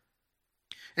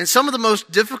 And some of the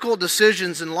most difficult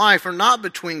decisions in life are not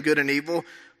between good and evil,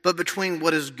 but between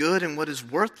what is good and what is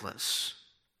worthless.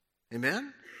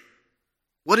 Amen?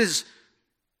 What is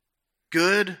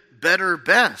good, better,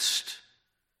 best?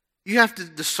 You have to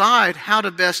decide how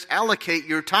to best allocate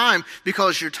your time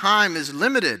because your time is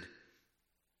limited.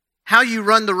 How you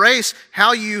run the race,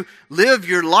 how you live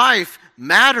your life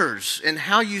matters, and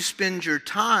how you spend your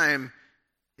time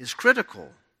is critical.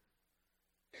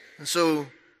 And so,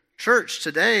 church,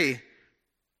 today,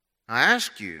 I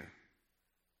ask you,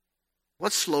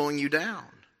 what's slowing you down?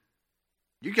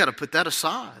 You got to put that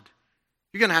aside.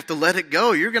 You're going to have to let it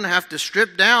go. You're going to have to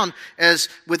strip down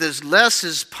with as less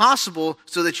as possible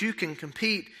so that you can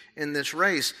compete in this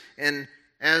race. And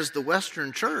as the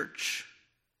Western church,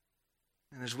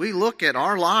 and as we look at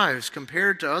our lives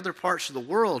compared to other parts of the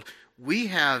world, we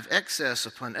have excess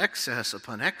upon excess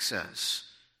upon excess.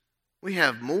 We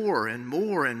have more and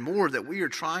more and more that we are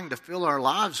trying to fill our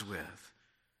lives with.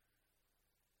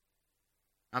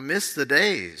 I miss the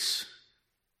days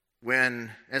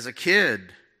when, as a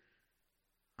kid,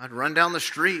 I'd run down the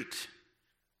street,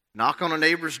 knock on a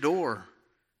neighbor's door.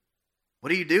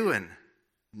 What are you doing?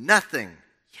 Nothing.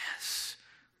 Yes.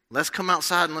 Let's come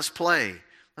outside and let's play.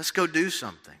 Let's go do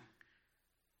something.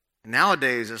 And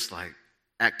nowadays, it's like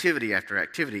activity after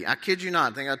activity. I kid you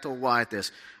not. I think I told Wyatt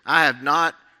this.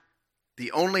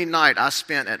 The only night I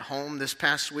spent at home this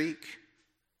past week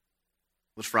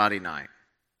was Friday night.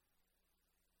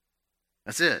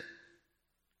 That's it.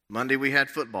 Monday we had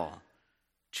football.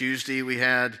 Tuesday we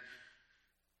had,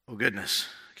 oh goodness,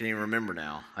 I can't even remember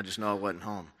now. I just know I wasn't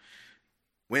home.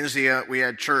 Wednesday we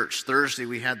had church. Thursday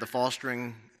we had the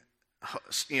Fostering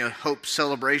Hope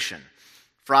celebration.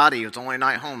 Friday it was the only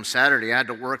night home. Saturday I had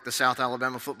to work the South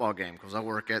Alabama football game because I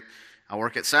work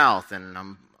at South and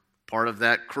I'm part of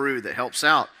that crew that helps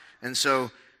out. And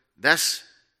so that's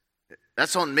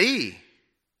on me.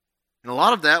 And a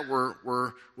lot of that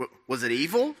was it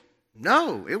evil?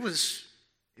 No, it was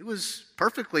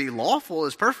perfectly lawful, it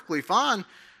was perfectly fine,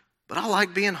 but I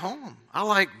like being home. I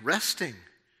like resting.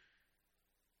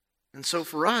 And so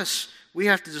for us, we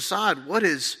have to decide what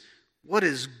is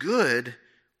good,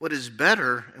 what is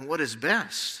better, and what is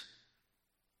best.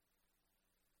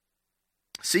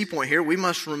 C point here, we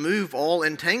must remove all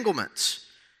entanglements.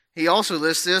 He also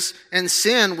lists this, and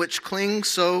sin which clings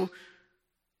so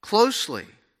closely.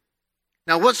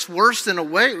 Now, what's worse than a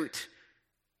weight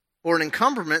or an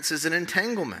encumbrance is an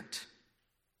entanglement.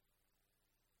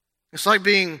 It's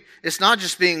not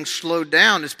just being slowed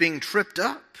down, it's being tripped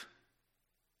up.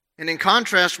 And in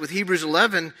contrast with Hebrews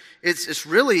 11, it's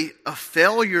really a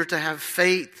failure to have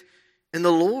faith in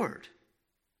the Lord.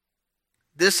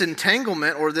 This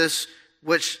entanglement or the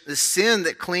sin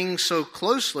that clings so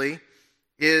closely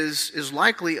is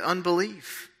likely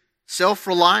unbelief,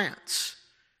 self-reliance.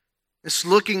 It's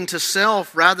looking to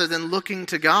self rather than looking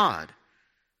to God.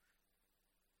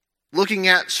 Looking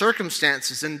at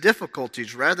circumstances and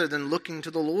difficulties rather than looking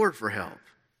to the Lord for help.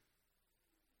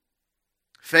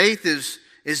 Faith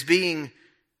is being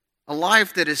a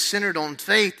life that is centered on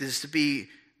faith is to be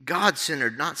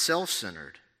God-centered, not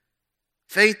self-centered.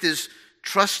 Faith is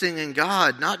trusting in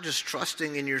God, not just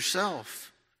trusting in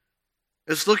yourself.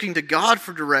 It's looking to God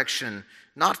for direction,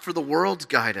 not for the world's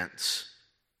guidance.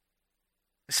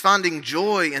 It's finding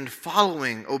joy in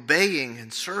following, obeying,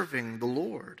 and serving the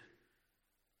Lord.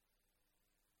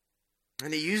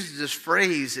 And he uses this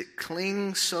phrase, it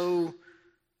clings so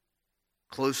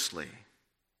closely.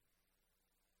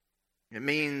 It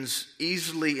means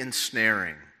easily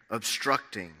ensnaring,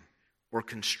 obstructing, or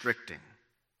constricting.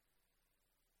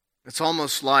 It's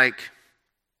almost like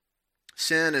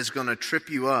sin is going to trip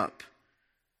you up,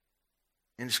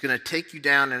 and it's going to take you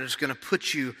down, and it's going to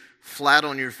put you flat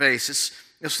on your face.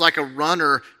 It's like a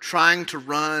runner trying to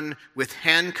run with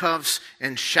handcuffs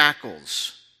and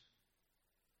shackles.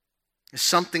 It's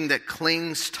something that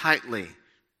clings tightly.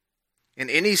 And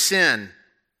any sin,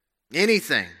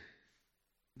 anything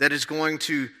that is going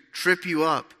to trip you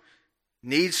up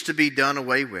needs to be done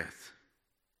away with.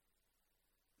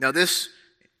 Now, this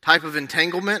type of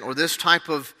entanglement or this type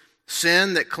of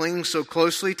sin that clings so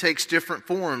closely takes different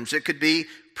forms. It could be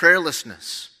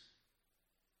prayerlessness.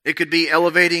 It could be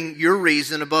elevating your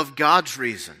reason above God's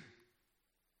reason.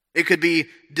 It could be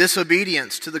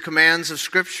disobedience to the commands of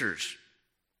Scripture.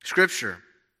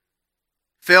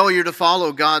 Failure to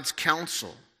follow God's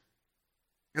counsel.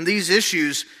 And these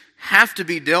issues have to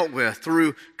be dealt with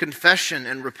through confession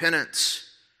and repentance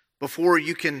before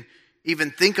you can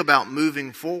even think about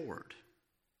moving forward.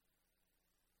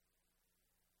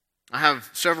 I have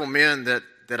several men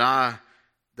that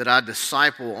I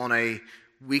disciple on a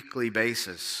weekly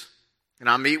basis. And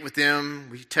I meet with them,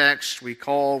 we text, we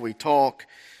call, we talk,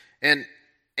 and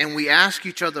we ask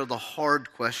each other the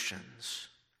hard questions.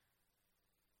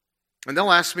 And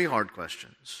they'll ask me hard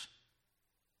questions.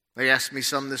 They asked me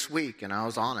some this week, and I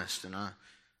was honest, and I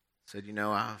said,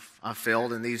 I've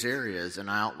failed in these areas,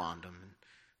 and I outlined them.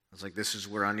 I was like, this is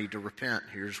where I need to repent.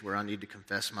 Here's where I need to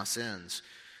confess my sins.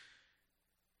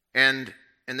 And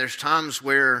there's times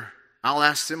where I'll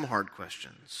ask them hard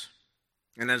questions.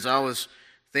 And as I was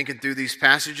thinking through these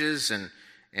passages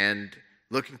and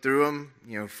looking through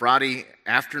them, Friday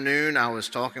afternoon, I was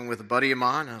talking with a buddy of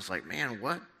mine. I was like, man,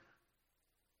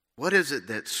 what is it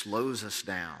that slows us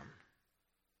down?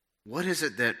 What is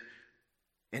it that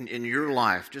in your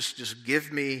life, just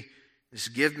give me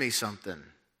something.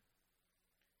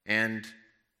 And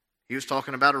he was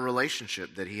talking about a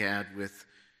relationship that he had with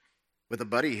a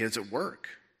buddy of his at work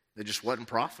that just wasn't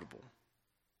profitable.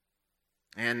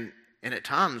 And at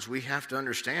times we have to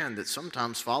understand that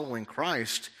sometimes following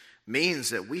Christ means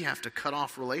that we have to cut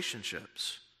off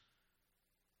relationships.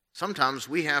 Sometimes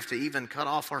we have to even cut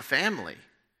off our family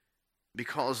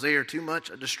because they are too much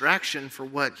a distraction for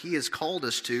what he has called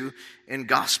us to in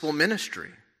gospel ministry.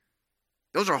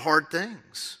 Those are hard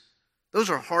things. Those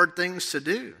are hard things to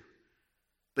do.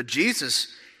 But Jesus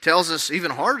tells us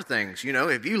even hard things.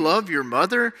 If you love your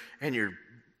mother and your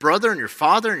brother and your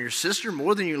father and your sister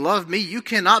more than you love me, you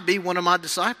cannot be one of my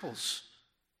disciples.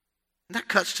 And that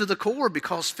cuts to the core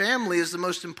because family is the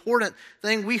most important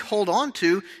thing we hold on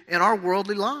to in our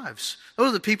worldly lives. Those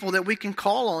are the people that we can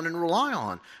call on and rely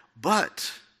on.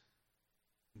 But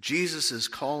Jesus is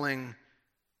calling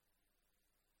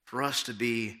for us to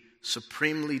be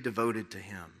supremely devoted to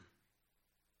him.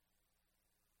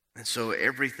 And so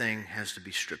everything has to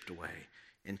be stripped away.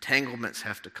 Entanglements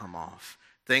have to come off.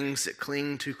 Things that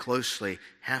cling too closely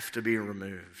have to be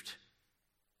removed.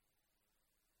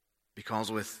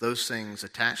 Because with those things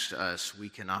attached to us, we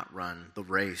cannot run the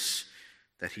race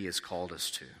that he has called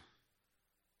us to.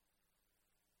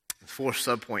 The fourth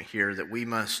subpoint here, that we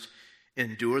must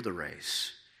endure the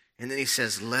race. And then he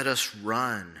says, let us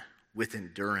run with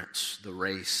endurance the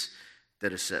race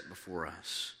that is set before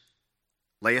us.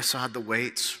 Lay aside the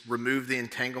weights, remove the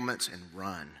entanglements, and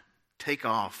run. Take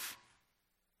off.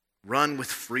 Run with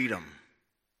freedom.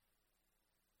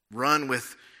 Run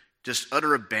with just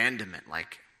utter abandonment,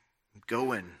 like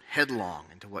going headlong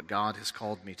into what God has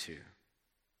called me to.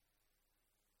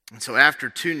 And so after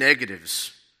two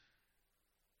negatives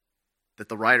that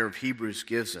the writer of Hebrews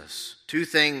gives us, two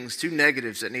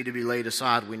negatives that need to be laid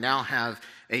aside, we now have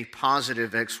a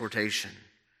positive exhortation.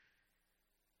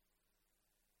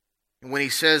 And when he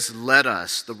says, let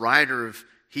us, the writer of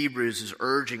Hebrews is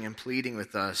urging and pleading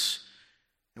with us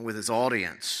and with his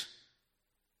audience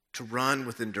to run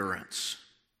with endurance.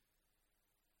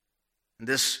 And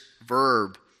this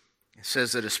verb, it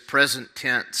says that it's present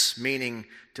tense, meaning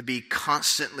to be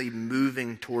constantly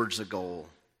moving towards a goal.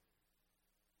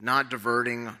 Not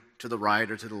diverting to the right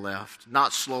or to the left,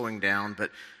 not slowing down, but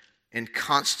in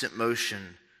constant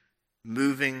motion,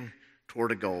 moving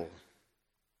toward a goal.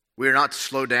 We are not to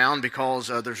slow down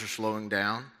because others are slowing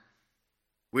down.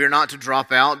 We are not to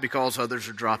drop out because others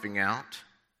are dropping out.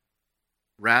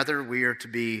 Rather, we are to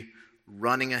be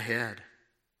running ahead,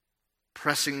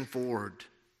 pressing forward,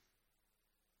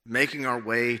 making our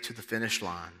way to the finish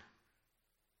line.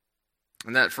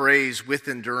 And that phrase, with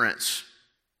endurance,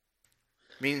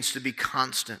 means to be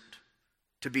constant,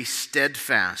 to be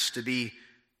steadfast, to be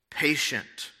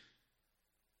patient.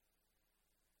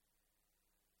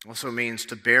 Also means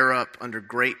to bear up under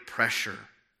great pressure,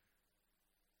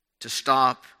 to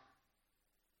stop,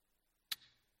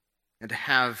 and to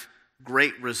have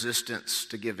great resistance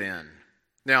to give in.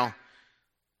 Now,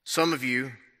 some of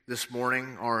you this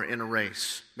morning are in a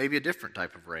race, maybe a different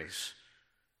type of race.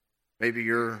 Maybe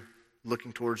you're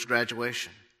looking towards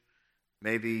graduation.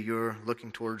 Maybe you're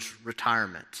looking towards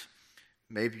retirement.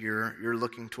 Maybe you're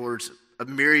looking towards a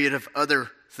myriad of other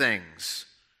things.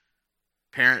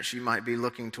 Parents, you might be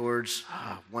looking towards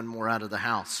one more out of the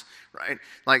house, right?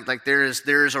 Like there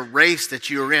is a race that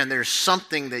you are in. There's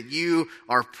something that you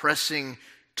are pressing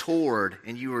toward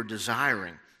and you are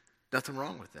desiring. Nothing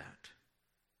wrong with that.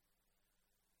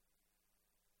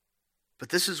 But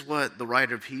this is what the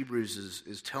writer of Hebrews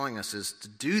is telling us, is to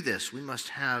do this, we must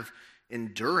have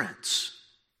endurance.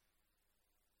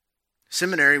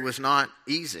 Seminary was not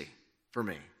easy for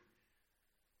me.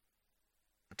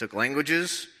 I took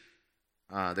languages.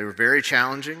 They were very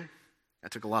challenging.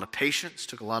 That took a lot of patience,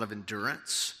 took a lot of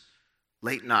endurance,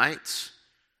 late nights,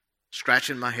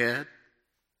 scratching my head,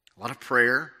 a lot of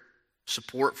prayer,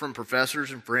 support from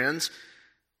professors and friends.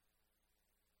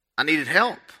 I needed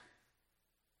help.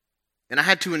 And I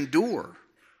had to endure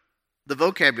the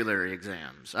vocabulary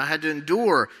exams. I had to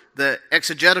endure the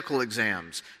exegetical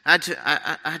exams. I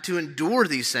had to endure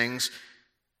these things.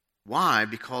 Why?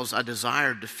 Because I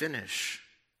desired to finish.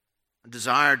 I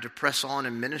desired to press on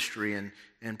in ministry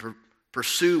and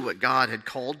pursue what God had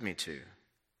called me to.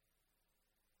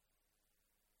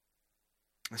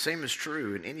 The same is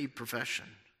true in any profession.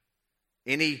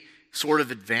 Any sort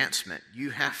of advancement,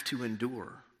 you have to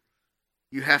endure.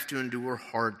 You have to endure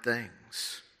hard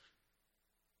things.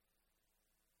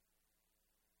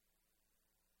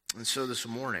 And so this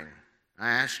morning, I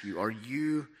ask you, are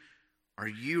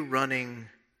you running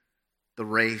the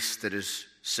race that is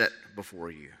set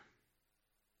before you?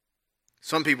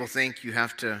 Some people think you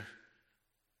have to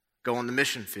go on the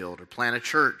mission field or plant a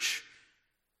church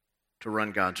to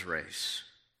run God's race.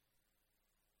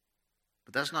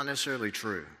 But that's not necessarily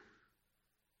true.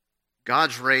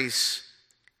 God's race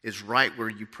is right where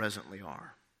you presently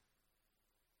are.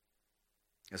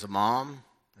 As a mom,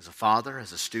 as a father,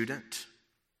 as a student,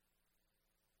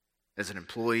 as an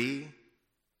employee,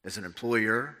 as an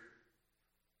employer,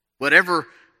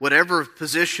 whatever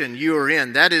position you are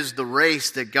in, that is the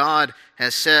race that God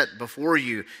has set before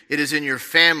you. It is in your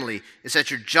family, it's at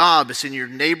your job, it's in your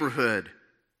neighborhood,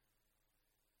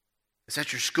 it's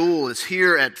at your school, it's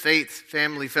here at Faith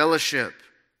Family Fellowship,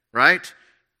 right?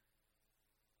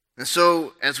 And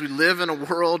so, as we live in a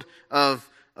world of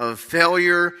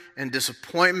failure and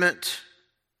disappointment,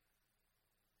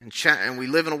 and we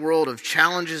live in a world of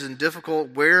challenges and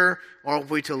difficult, where are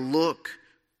we to look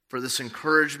for this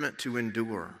encouragement to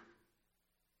endure?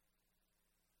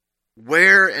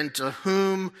 Where and to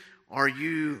whom are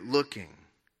you looking?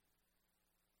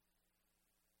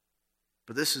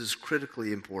 But this is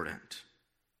critically important.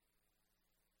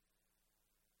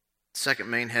 Second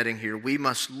main heading here, we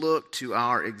must look to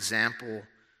our example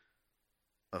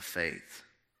of faith.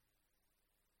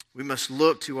 We must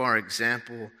look to our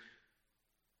example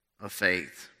of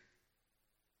faith.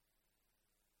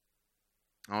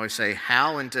 I always say,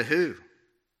 how and to who?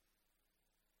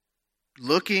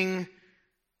 Looking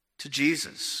to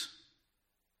Jesus.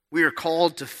 We are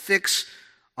called to fix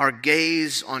our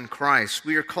gaze on Christ.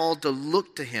 We are called to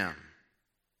look to Him.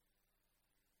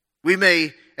 We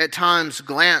may at times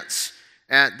glance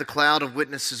at the cloud of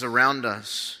witnesses around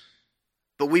us,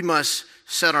 but we must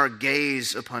set our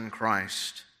gaze upon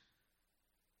Christ.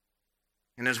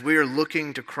 And as we are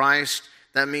looking to Christ,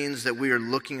 that means that we are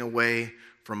looking away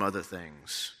from other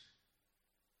things.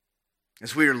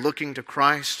 As we are looking to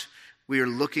Christ, we are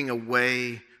looking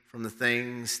away from the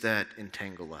things that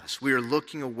entangle us. We are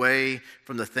looking away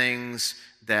from the things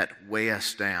that weigh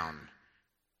us down.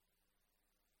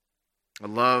 I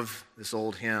love this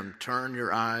old hymn, turn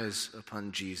your eyes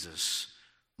upon Jesus.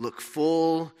 Look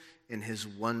full in His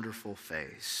wonderful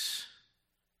face.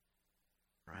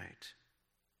 Right?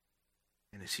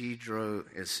 And as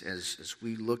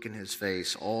we look in His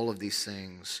face, all of these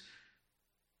things,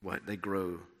 they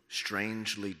grow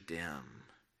strangely dim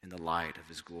in the light of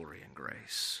His glory and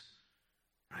grace.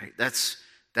 Right? That's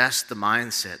the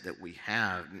mindset that we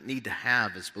need to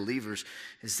have as believers,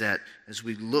 is that as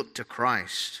we look to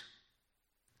Christ,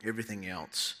 everything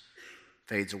else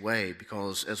fades away,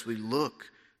 because as we look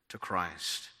to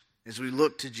Christ, as we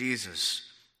look to Jesus,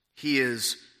 He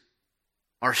is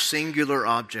our singular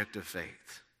object of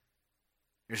faith.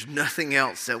 There's nothing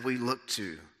else that we look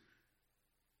to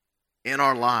in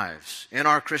our lives, in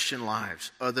our Christian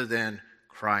lives, other than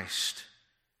Christ.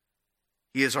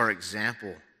 He is our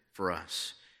example for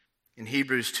us. In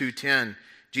Hebrews 2:10,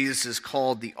 Jesus is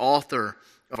called the author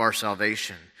of our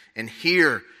salvation. And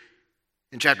here,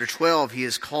 in chapter 12, He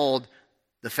is called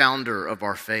the founder of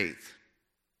our faith.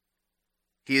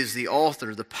 He is the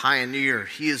author, the pioneer.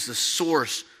 He is the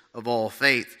source of all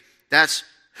faith. That's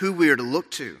who we are to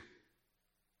look to.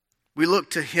 We look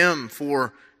to Him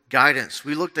for guidance.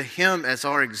 We look to Him as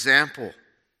our example.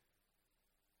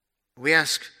 We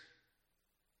ask,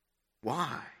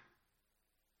 why?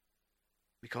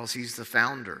 Because He's the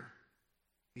founder.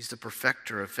 He's the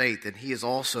perfecter of faith, and He has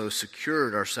also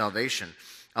secured our salvation.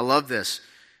 I love this.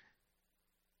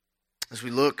 As we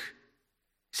look,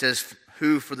 it says,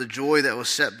 who for the joy that was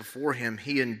set before Him,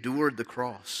 He endured the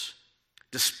cross,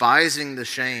 despising the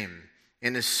shame,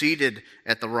 and is seated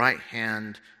at the right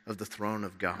hand of the throne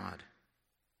of God.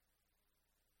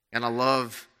 And I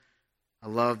love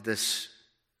this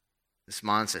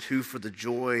mindset, who for the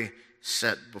joy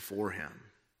set before Him.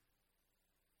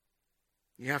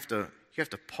 you have to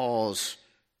pause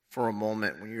for a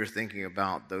moment when you're thinking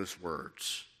about those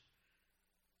words.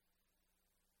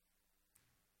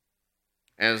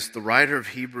 As the writer of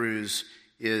Hebrews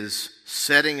is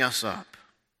setting us up,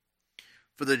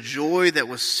 for the joy that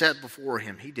was set before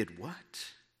him, he did what?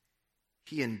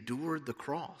 He endured the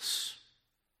cross.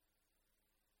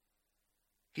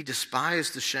 He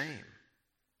despised the shame.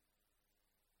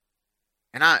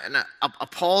 And I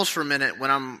pause for a minute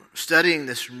when I'm studying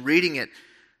this and reading it,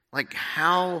 like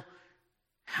how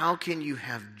can you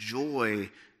have joy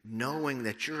knowing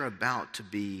that you're about to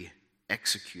be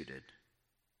executed?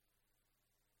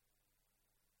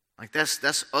 Like that's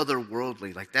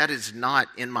otherworldly. Like that is not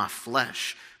in my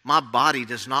flesh. My body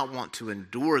does not want to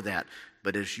endure that.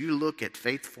 But as you look at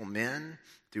faithful men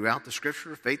throughout the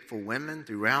Scripture, faithful women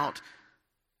throughout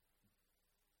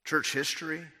church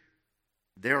history,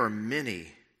 there are many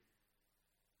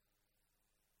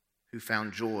who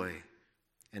found joy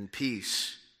and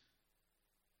peace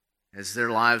as their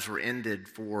lives were ended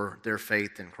for their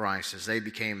faith in Christ, as they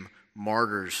became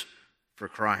martyrs for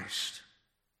Christ.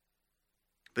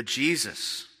 But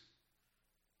Jesus,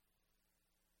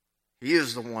 he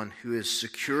is the one who has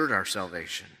secured our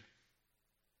salvation.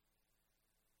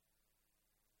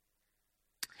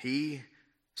 He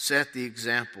set the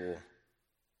example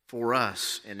for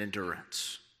us in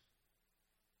endurance.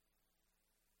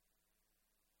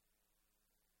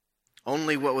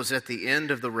 Only what was at the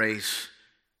end of the race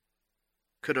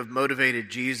could have motivated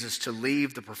Jesus to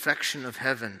leave the perfection of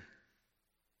heaven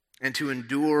and to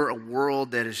endure a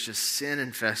world that is just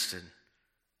sin-infested.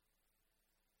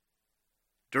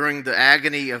 During the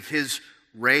agony of his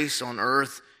race on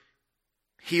earth,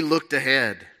 he looked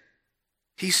ahead.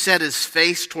 He set his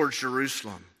face towards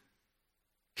Jerusalem.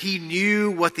 He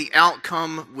knew what the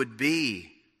outcome would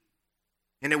be.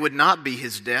 And it would not be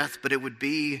his death, but it would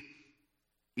be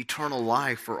eternal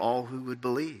life for all who would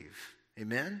believe.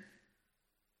 Amen?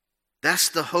 That's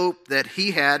the hope that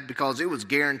he had because it was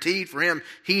guaranteed for him.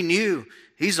 He knew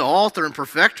he's the author and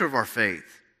perfecter of our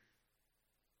faith.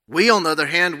 We, on the other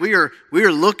hand, we are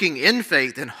looking in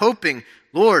faith and hoping,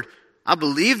 Lord, I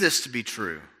believe this to be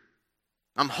true.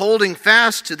 I'm holding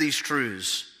fast to these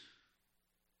truths.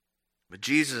 But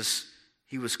Jesus,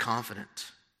 he was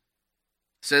confident.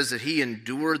 It says that he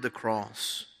endured the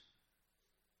cross.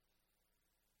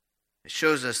 It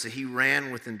shows us that he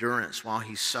ran with endurance while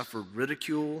he suffered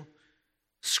ridicule,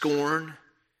 scorn.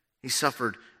 He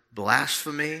suffered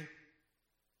blasphemy,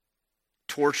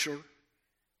 torture,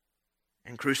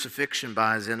 and crucifixion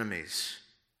by his enemies.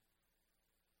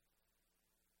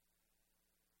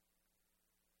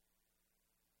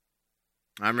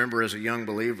 I remember as a young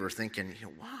believer thinking,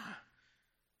 why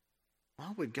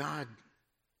would God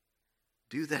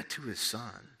do that to his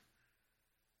son?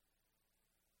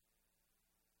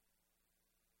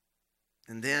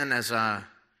 And then as I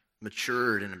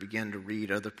matured and I began to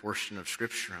read other portions of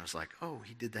Scripture, I was like, oh,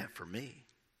 he did that for me.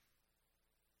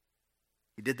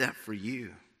 He did that for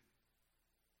you.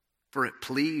 For it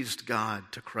pleased God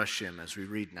to crush him, as we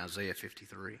read in Isaiah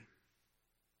 53.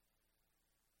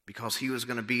 Because he was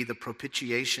going to be the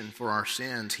propitiation for our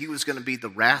sins. He was going to be the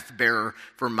wrath bearer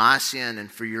for my sin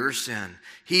and for your sin.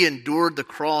 He endured the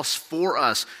cross for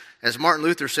us. As Martin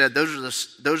Luther said,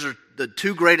 those are the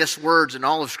two greatest words in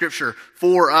all of Scripture,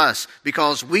 for us.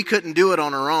 Because we couldn't do it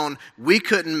on our own. We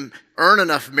couldn't earn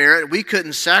enough merit. We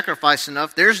couldn't sacrifice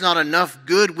enough. There's not enough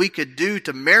good we could do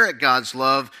to merit God's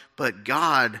love. But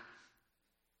God,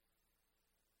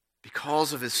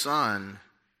 because of his Son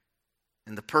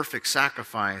and the perfect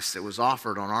sacrifice that was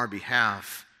offered on our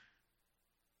behalf,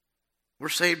 we're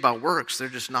saved by works. They're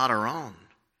just not our own.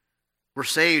 We're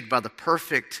saved by the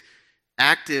perfect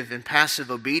active and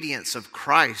passive obedience of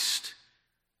Christ.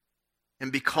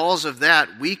 And because of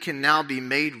that, we can now be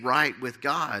made right with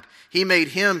God. He made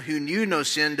him who knew no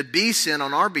sin to be sin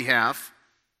on our behalf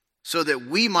so that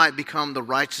we might become the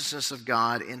righteousness of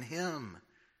God in him.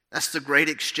 That's the great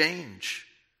exchange.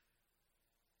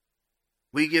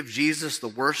 We give Jesus the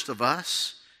worst of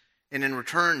us, and in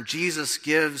return, Jesus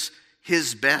gives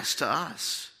his best to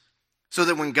us. So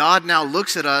that when God now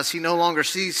looks at us, he no longer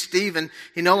sees Stephen,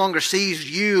 he no longer sees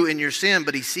you in your sin,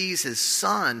 but he sees his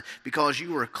Son because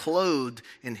you were clothed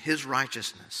in his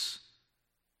righteousness,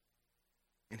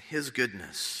 in his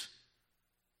goodness.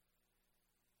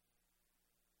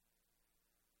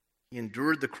 He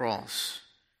endured the cross.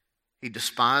 He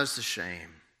despised the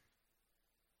shame.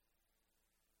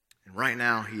 And right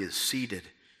now he is seated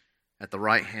at the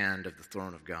right hand of the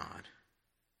throne of God.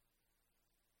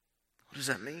 What does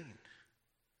that mean?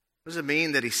 What does it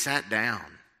mean that he sat down?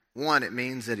 One, it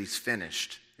means that he's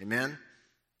finished. Amen?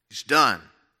 He's done.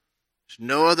 There's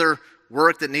no other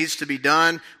work that needs to be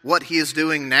done, what he is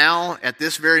doing now at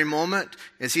this very moment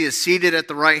as he is seated at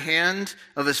the right hand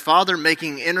of his Father,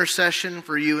 making intercession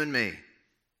for you and me.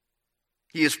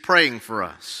 He is praying for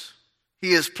us.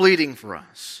 He is pleading for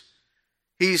us.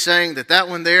 He's saying that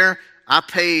one there, I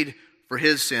paid for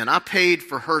his sin. I paid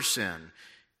for her sin.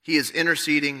 He is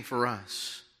interceding for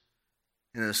us.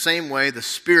 In the same way, the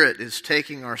Spirit is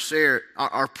taking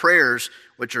our prayers,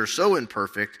 which are so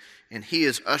imperfect, and he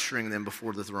is ushering them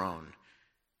before the throne,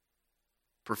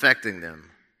 perfecting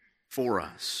them for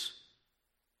us,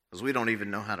 because we don't even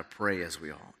know how to pray as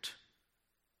we ought.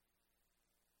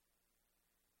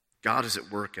 God is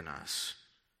at work in us.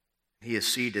 He is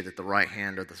seated at the right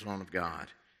hand of the throne of God,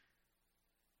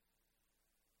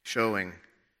 showing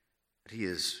that he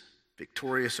is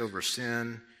victorious over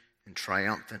sin and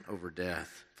triumphant over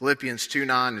death. Philippians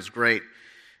 2:9 is great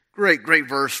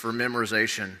verse for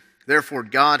memorization. Therefore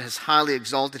God has highly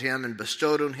exalted him and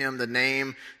bestowed on him the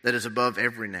name that is above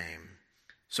every name.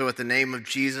 So at the name of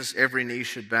Jesus every knee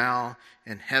should bow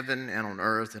in heaven and on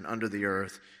earth and under the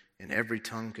earth, and every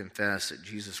tongue confess that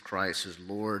Jesus Christ is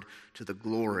Lord, to the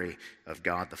glory of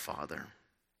God the Father.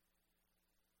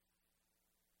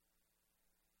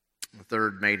 The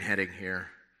third main heading here: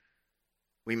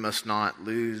 we must not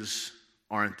lose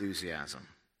our enthusiasm.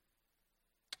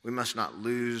 We must not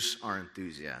lose our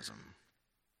enthusiasm.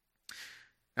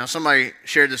 Now, somebody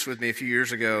shared this with me a few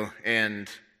years ago, and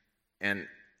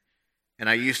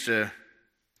I used to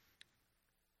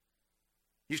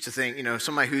think,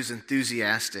 somebody who's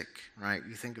enthusiastic, right?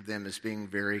 You think of them as being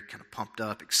very kind of pumped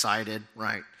up, excited,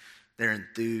 right? They're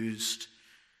enthused.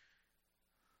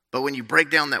 But when you break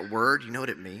down that word, you know what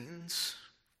it means?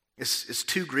 It's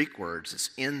two Greek words. It's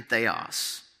en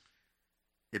theos.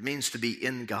 It means to be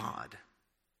in God.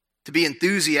 To be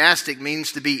enthusiastic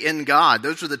means to be in God.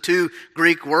 Those are the two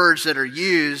Greek words that are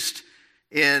used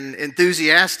in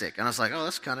enthusiastic. And I was like, oh,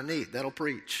 that's kind of neat. That'll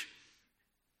preach.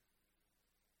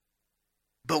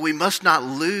 But we must not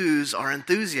lose our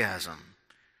enthusiasm.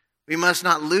 We must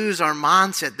not lose our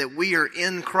mindset that we are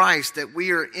in Christ, that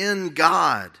we are in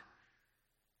God.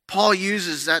 Paul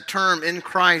uses that term in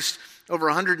Christ over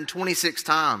 126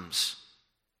 times.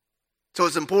 So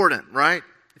it's important, right?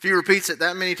 If he repeats it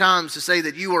that many times to say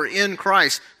that you are in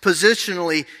Christ,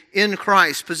 positionally in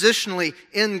Christ, positionally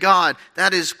in God,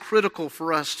 that is critical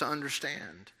for us to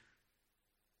understand.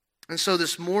 And so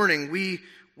this morning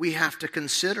we have to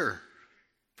consider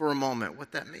for a moment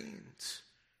what that means.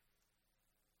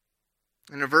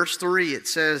 And in verse 3 it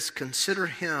says, consider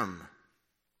him.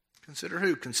 Consider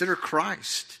who? Consider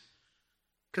Christ.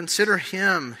 Consider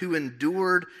him who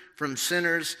endured from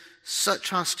sinners such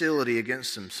hostility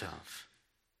against himself.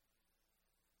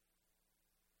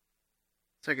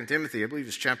 2 Timothy, I believe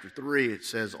it's chapter 3, it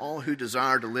says, all who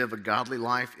desire to live a godly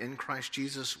life in Christ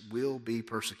Jesus will be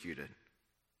persecuted.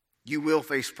 You will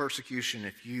face persecution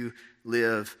if you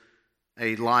live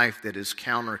a life that is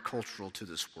countercultural to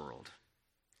this world,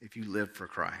 if you live for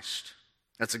Christ.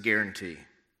 That's a guarantee.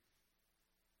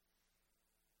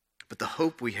 But the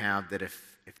hope we have that if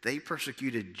they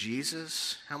persecuted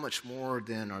Jesus, how much more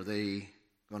then are they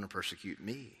going to persecute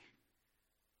me?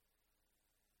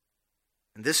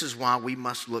 And this is why we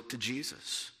must look to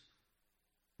Jesus.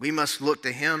 We must look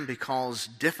to him because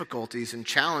difficulties and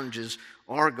challenges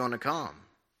are going to come.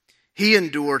 He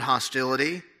endured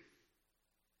hostility.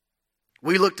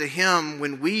 We look to him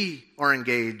when we are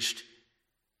engaged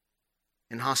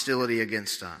in hostility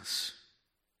against us.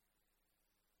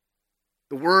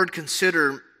 The word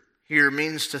consider here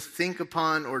means to think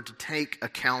upon or to take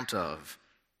account of.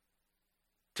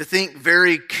 To think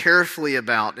very carefully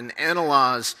about and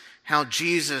analyze how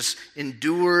Jesus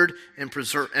endured and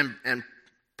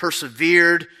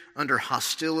persevered under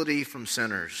hostility from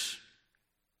sinners.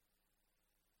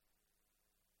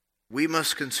 We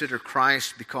must consider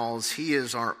Christ because he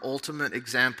is our ultimate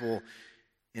example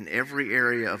in every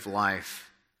area of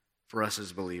life for us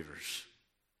as believers.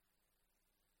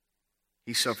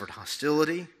 He suffered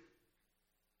hostility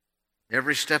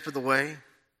every step of the way,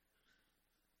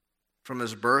 from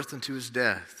his birth unto his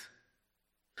death.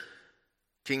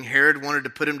 King Herod wanted to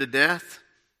put him to death.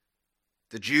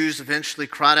 The Jews eventually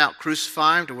cried out,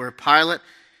 crucify him, to where Pilate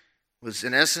was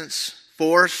in essence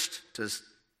forced to,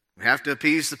 we have to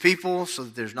appease the people so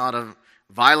that there's not a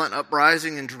violent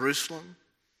uprising in Jerusalem.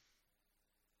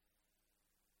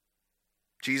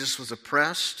 Jesus was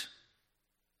oppressed.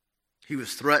 He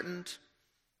was threatened.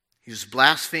 He was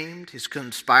blasphemed. He was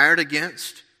conspired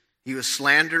against. He was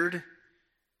slandered.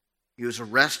 He was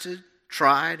arrested,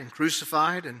 tried, and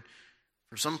crucified. And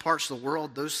for some parts of the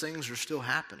world, those things are still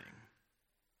happening.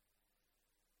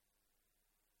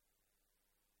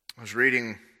 I was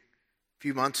reading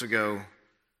few months ago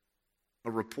a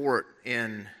report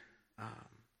in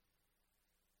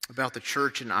about the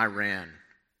church in Iran,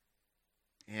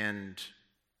 and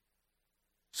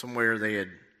somewhere they had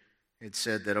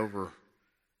said that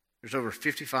there's over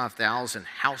 55,000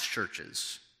 house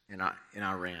churches in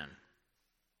Iran,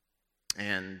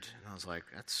 and I was like,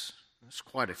 that's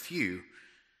quite a few.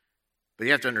 But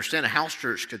you have to understand, a house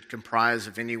church could comprise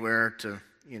of anywhere to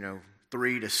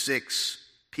 3 to 6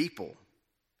 people,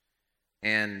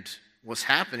 and what's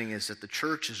happening is that the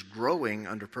church is growing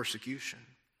under persecution.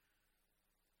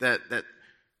 That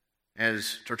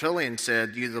as Tertullian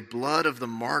said, the blood of the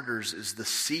martyrs is the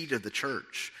seed of the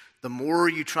church. The more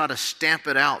you try to stamp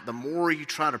it out, the more you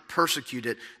try to persecute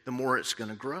it, the more it's going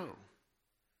to grow.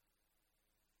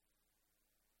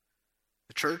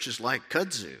 The church is like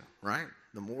kudzu, right?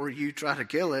 The more you try to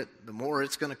kill it, the more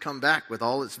it's going to come back with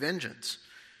all its vengeance.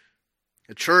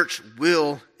 The church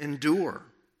will endure.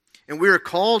 And we are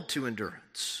called to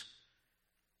endurance.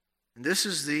 And this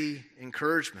is the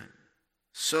encouragement,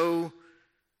 so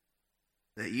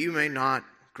that you may not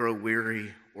grow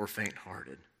weary or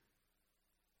faint-hearted.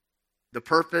 The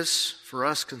purpose for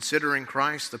us considering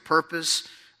Christ, the purpose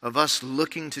of us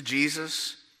looking to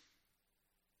Jesus,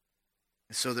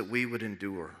 is so that we would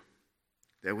endure,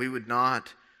 that we would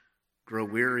not grow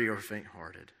weary or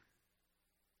faint-hearted.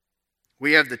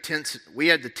 We have the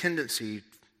tendency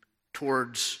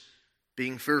towards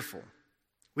being fearful.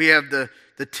 We have the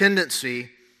tendency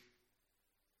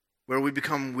where we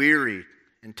become weary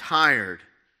and tired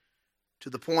to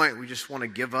the point we just want to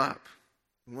give up.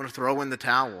 We want to throw in the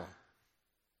towel.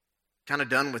 Kind of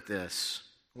done with this.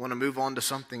 I want to move on to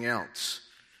something else.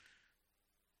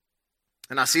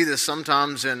 And I see this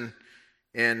sometimes in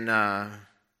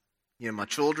my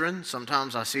children.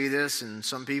 Sometimes I see this in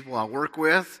some people I work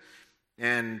with.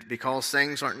 And because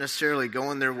things aren't necessarily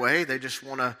going their way, they just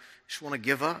want to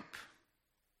give up.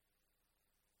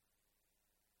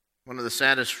 One of the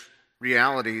saddest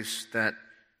realities that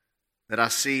I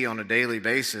see on a daily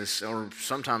basis, or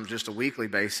sometimes just a weekly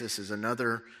basis, is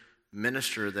another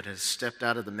minister that has stepped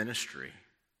out of the ministry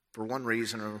for one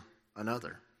reason or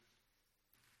another.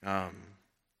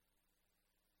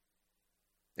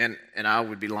 And I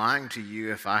would be lying to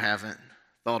you if I haven't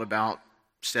thought about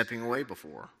stepping away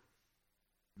before.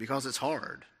 Because it's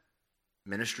hard.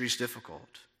 Ministry is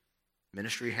difficult.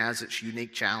 Ministry has its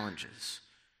unique challenges.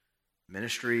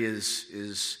 Ministry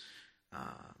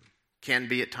can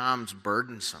be at times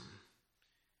burdensome.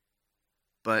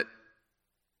 But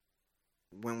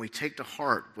when we take to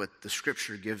heart what the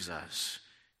Scripture gives us,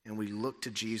 and we look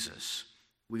to Jesus,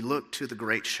 we look to the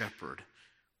great shepherd,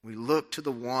 we look to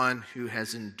the one who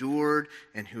has endured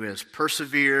and who has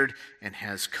persevered and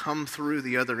has come through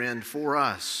the other end for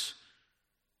us,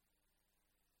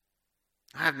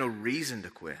 I have no reason to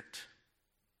quit.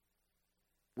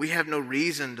 We have no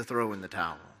reason to throw in the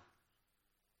towel.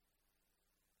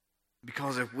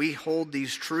 Because if we hold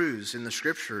these truths in the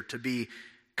Scripture to be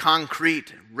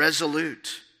concrete,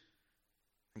 resolute,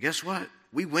 guess what?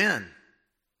 We win.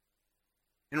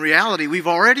 In reality, we've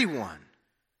already won.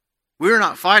 We're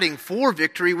not fighting for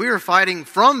victory, we are fighting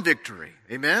from victory.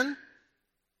 Amen?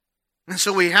 And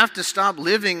so we have to stop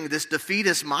living this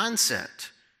defeatist mindset.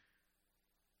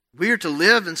 We are to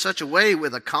live in such a way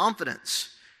with a confidence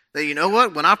that, you know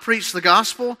what, when I preach the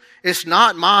gospel, it's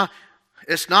not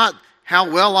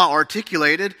how well I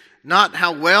articulated, not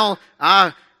how well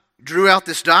I drew out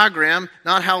this diagram,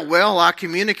 not how well I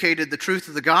communicated the truth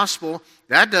of the gospel.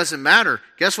 That doesn't matter.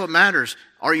 Guess what matters?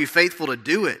 Are you faithful to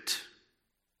do it?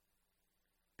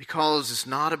 Because it's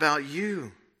not about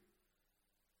you.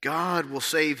 God will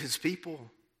save His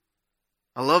people.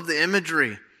 I love the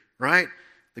imagery, right?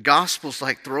 The gospel's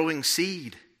like throwing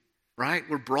seed, right?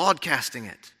 We're broadcasting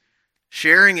it,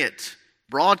 sharing it,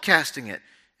 broadcasting it.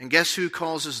 And guess who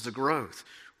causes the growth?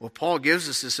 Well, Paul gives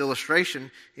us this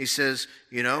illustration. He says,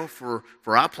 for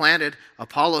I planted,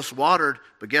 Apollos watered,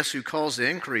 but guess who caused the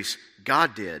increase?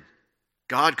 God did.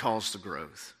 God caused the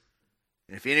growth.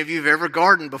 And if any of you have ever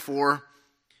gardened before,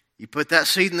 you put that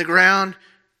seed in the ground,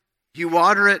 you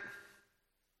water it,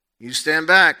 you stand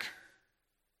back.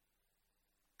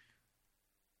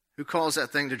 Who caused that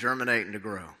thing to germinate and to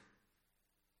grow?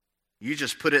 You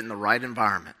just put it in the right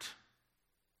environment.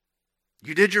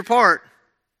 You did your part.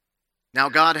 Now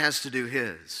God has to do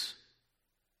His.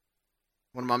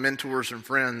 One of my mentors and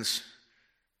friends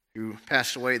who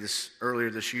passed away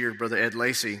earlier this year, Brother Ed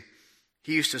Lacey,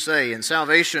 he used to say, in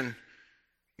salvation,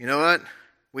 you know what?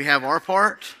 We have our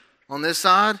part on this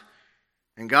side,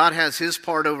 and God has His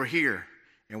part over here.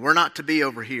 And we're not to be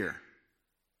over here.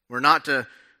 We're not to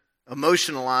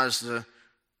emotionalize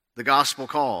the gospel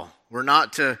call. We're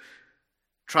not to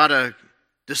try to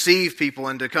deceive people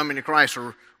into coming to Christ,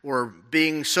 or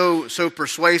being so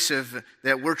persuasive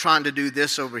that we're trying to do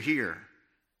this over here.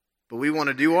 But we want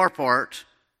to do our part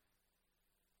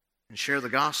and share the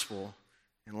gospel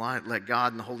and let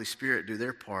God and the Holy Spirit do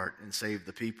their part and save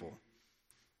the people.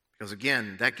 Because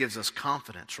again, that gives us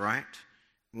confidence, right?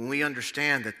 When we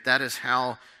understand that that is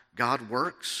how God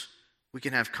works, we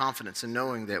can have confidence in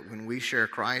knowing that when we share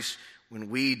Christ, when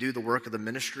we do the work of the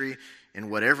ministry,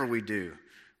 and whatever we do,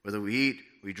 whether we eat,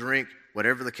 we drink,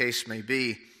 whatever the case may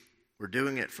be, we're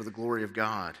doing it for the glory of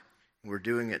God. And we're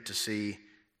doing it to see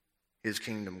His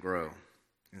kingdom grow.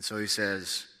 And so he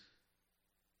says,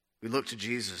 we look to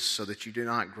Jesus so that you do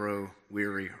not grow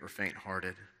weary or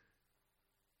faint-hearted.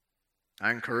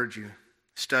 I encourage you,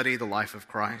 study the life of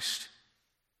Christ.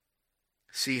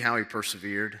 See how He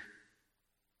persevered.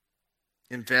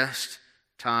 Invest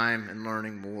time in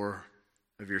learning more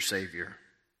of your Savior.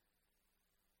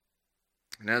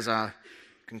 And as I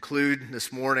conclude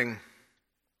this morning,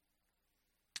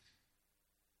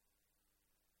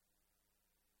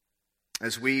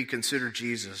 as we consider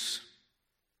Jesus,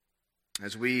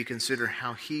 as we consider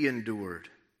how He endured,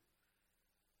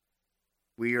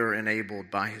 we are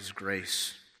enabled by His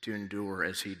grace to endure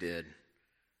as He did.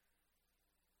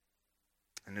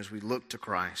 And as we look to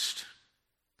Christ,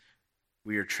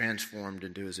 we are transformed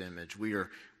into His image. We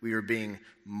are being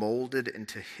molded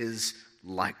into His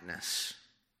likeness.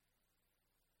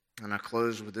 And I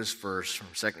close with this verse from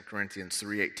 2 Corinthians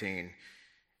 3:18.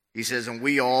 He says, "And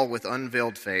we all with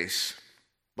unveiled face,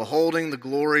 beholding the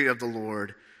glory of the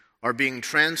Lord, are being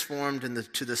transformed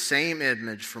to the same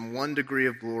image from one degree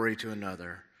of glory to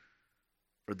another.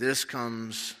 For this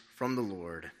comes from the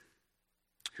Lord,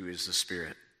 who is the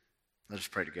Spirit." Let us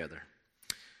pray together.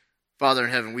 Father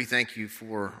in heaven, we thank you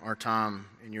for our time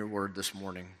in your word this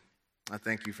morning. I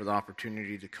thank you for the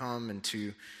opportunity to come and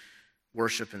to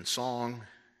worship in song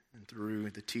and through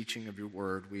the teaching of your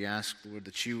word. We ask, Lord,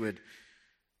 that you would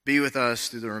be with us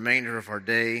through the remainder of our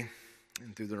day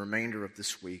and through the remainder of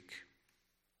this week.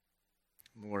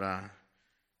 Lord, I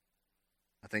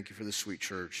thank you for this sweet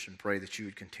church and pray that you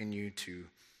would continue to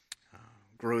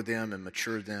grow them and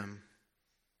mature them.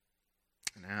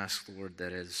 And ask, Lord,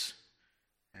 that as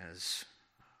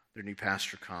their new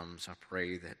pastor comes, I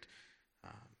pray that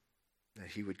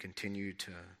he would continue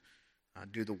to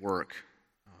do the work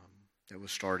that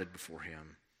was started before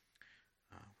him,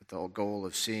 with the goal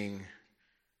of seeing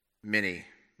many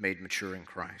made mature in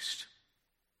Christ.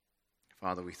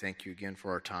 Father, we thank you again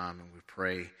for our time, and we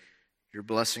pray your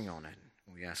blessing on it.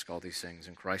 We ask all these things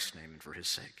in Christ's name and for his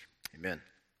sake. Amen.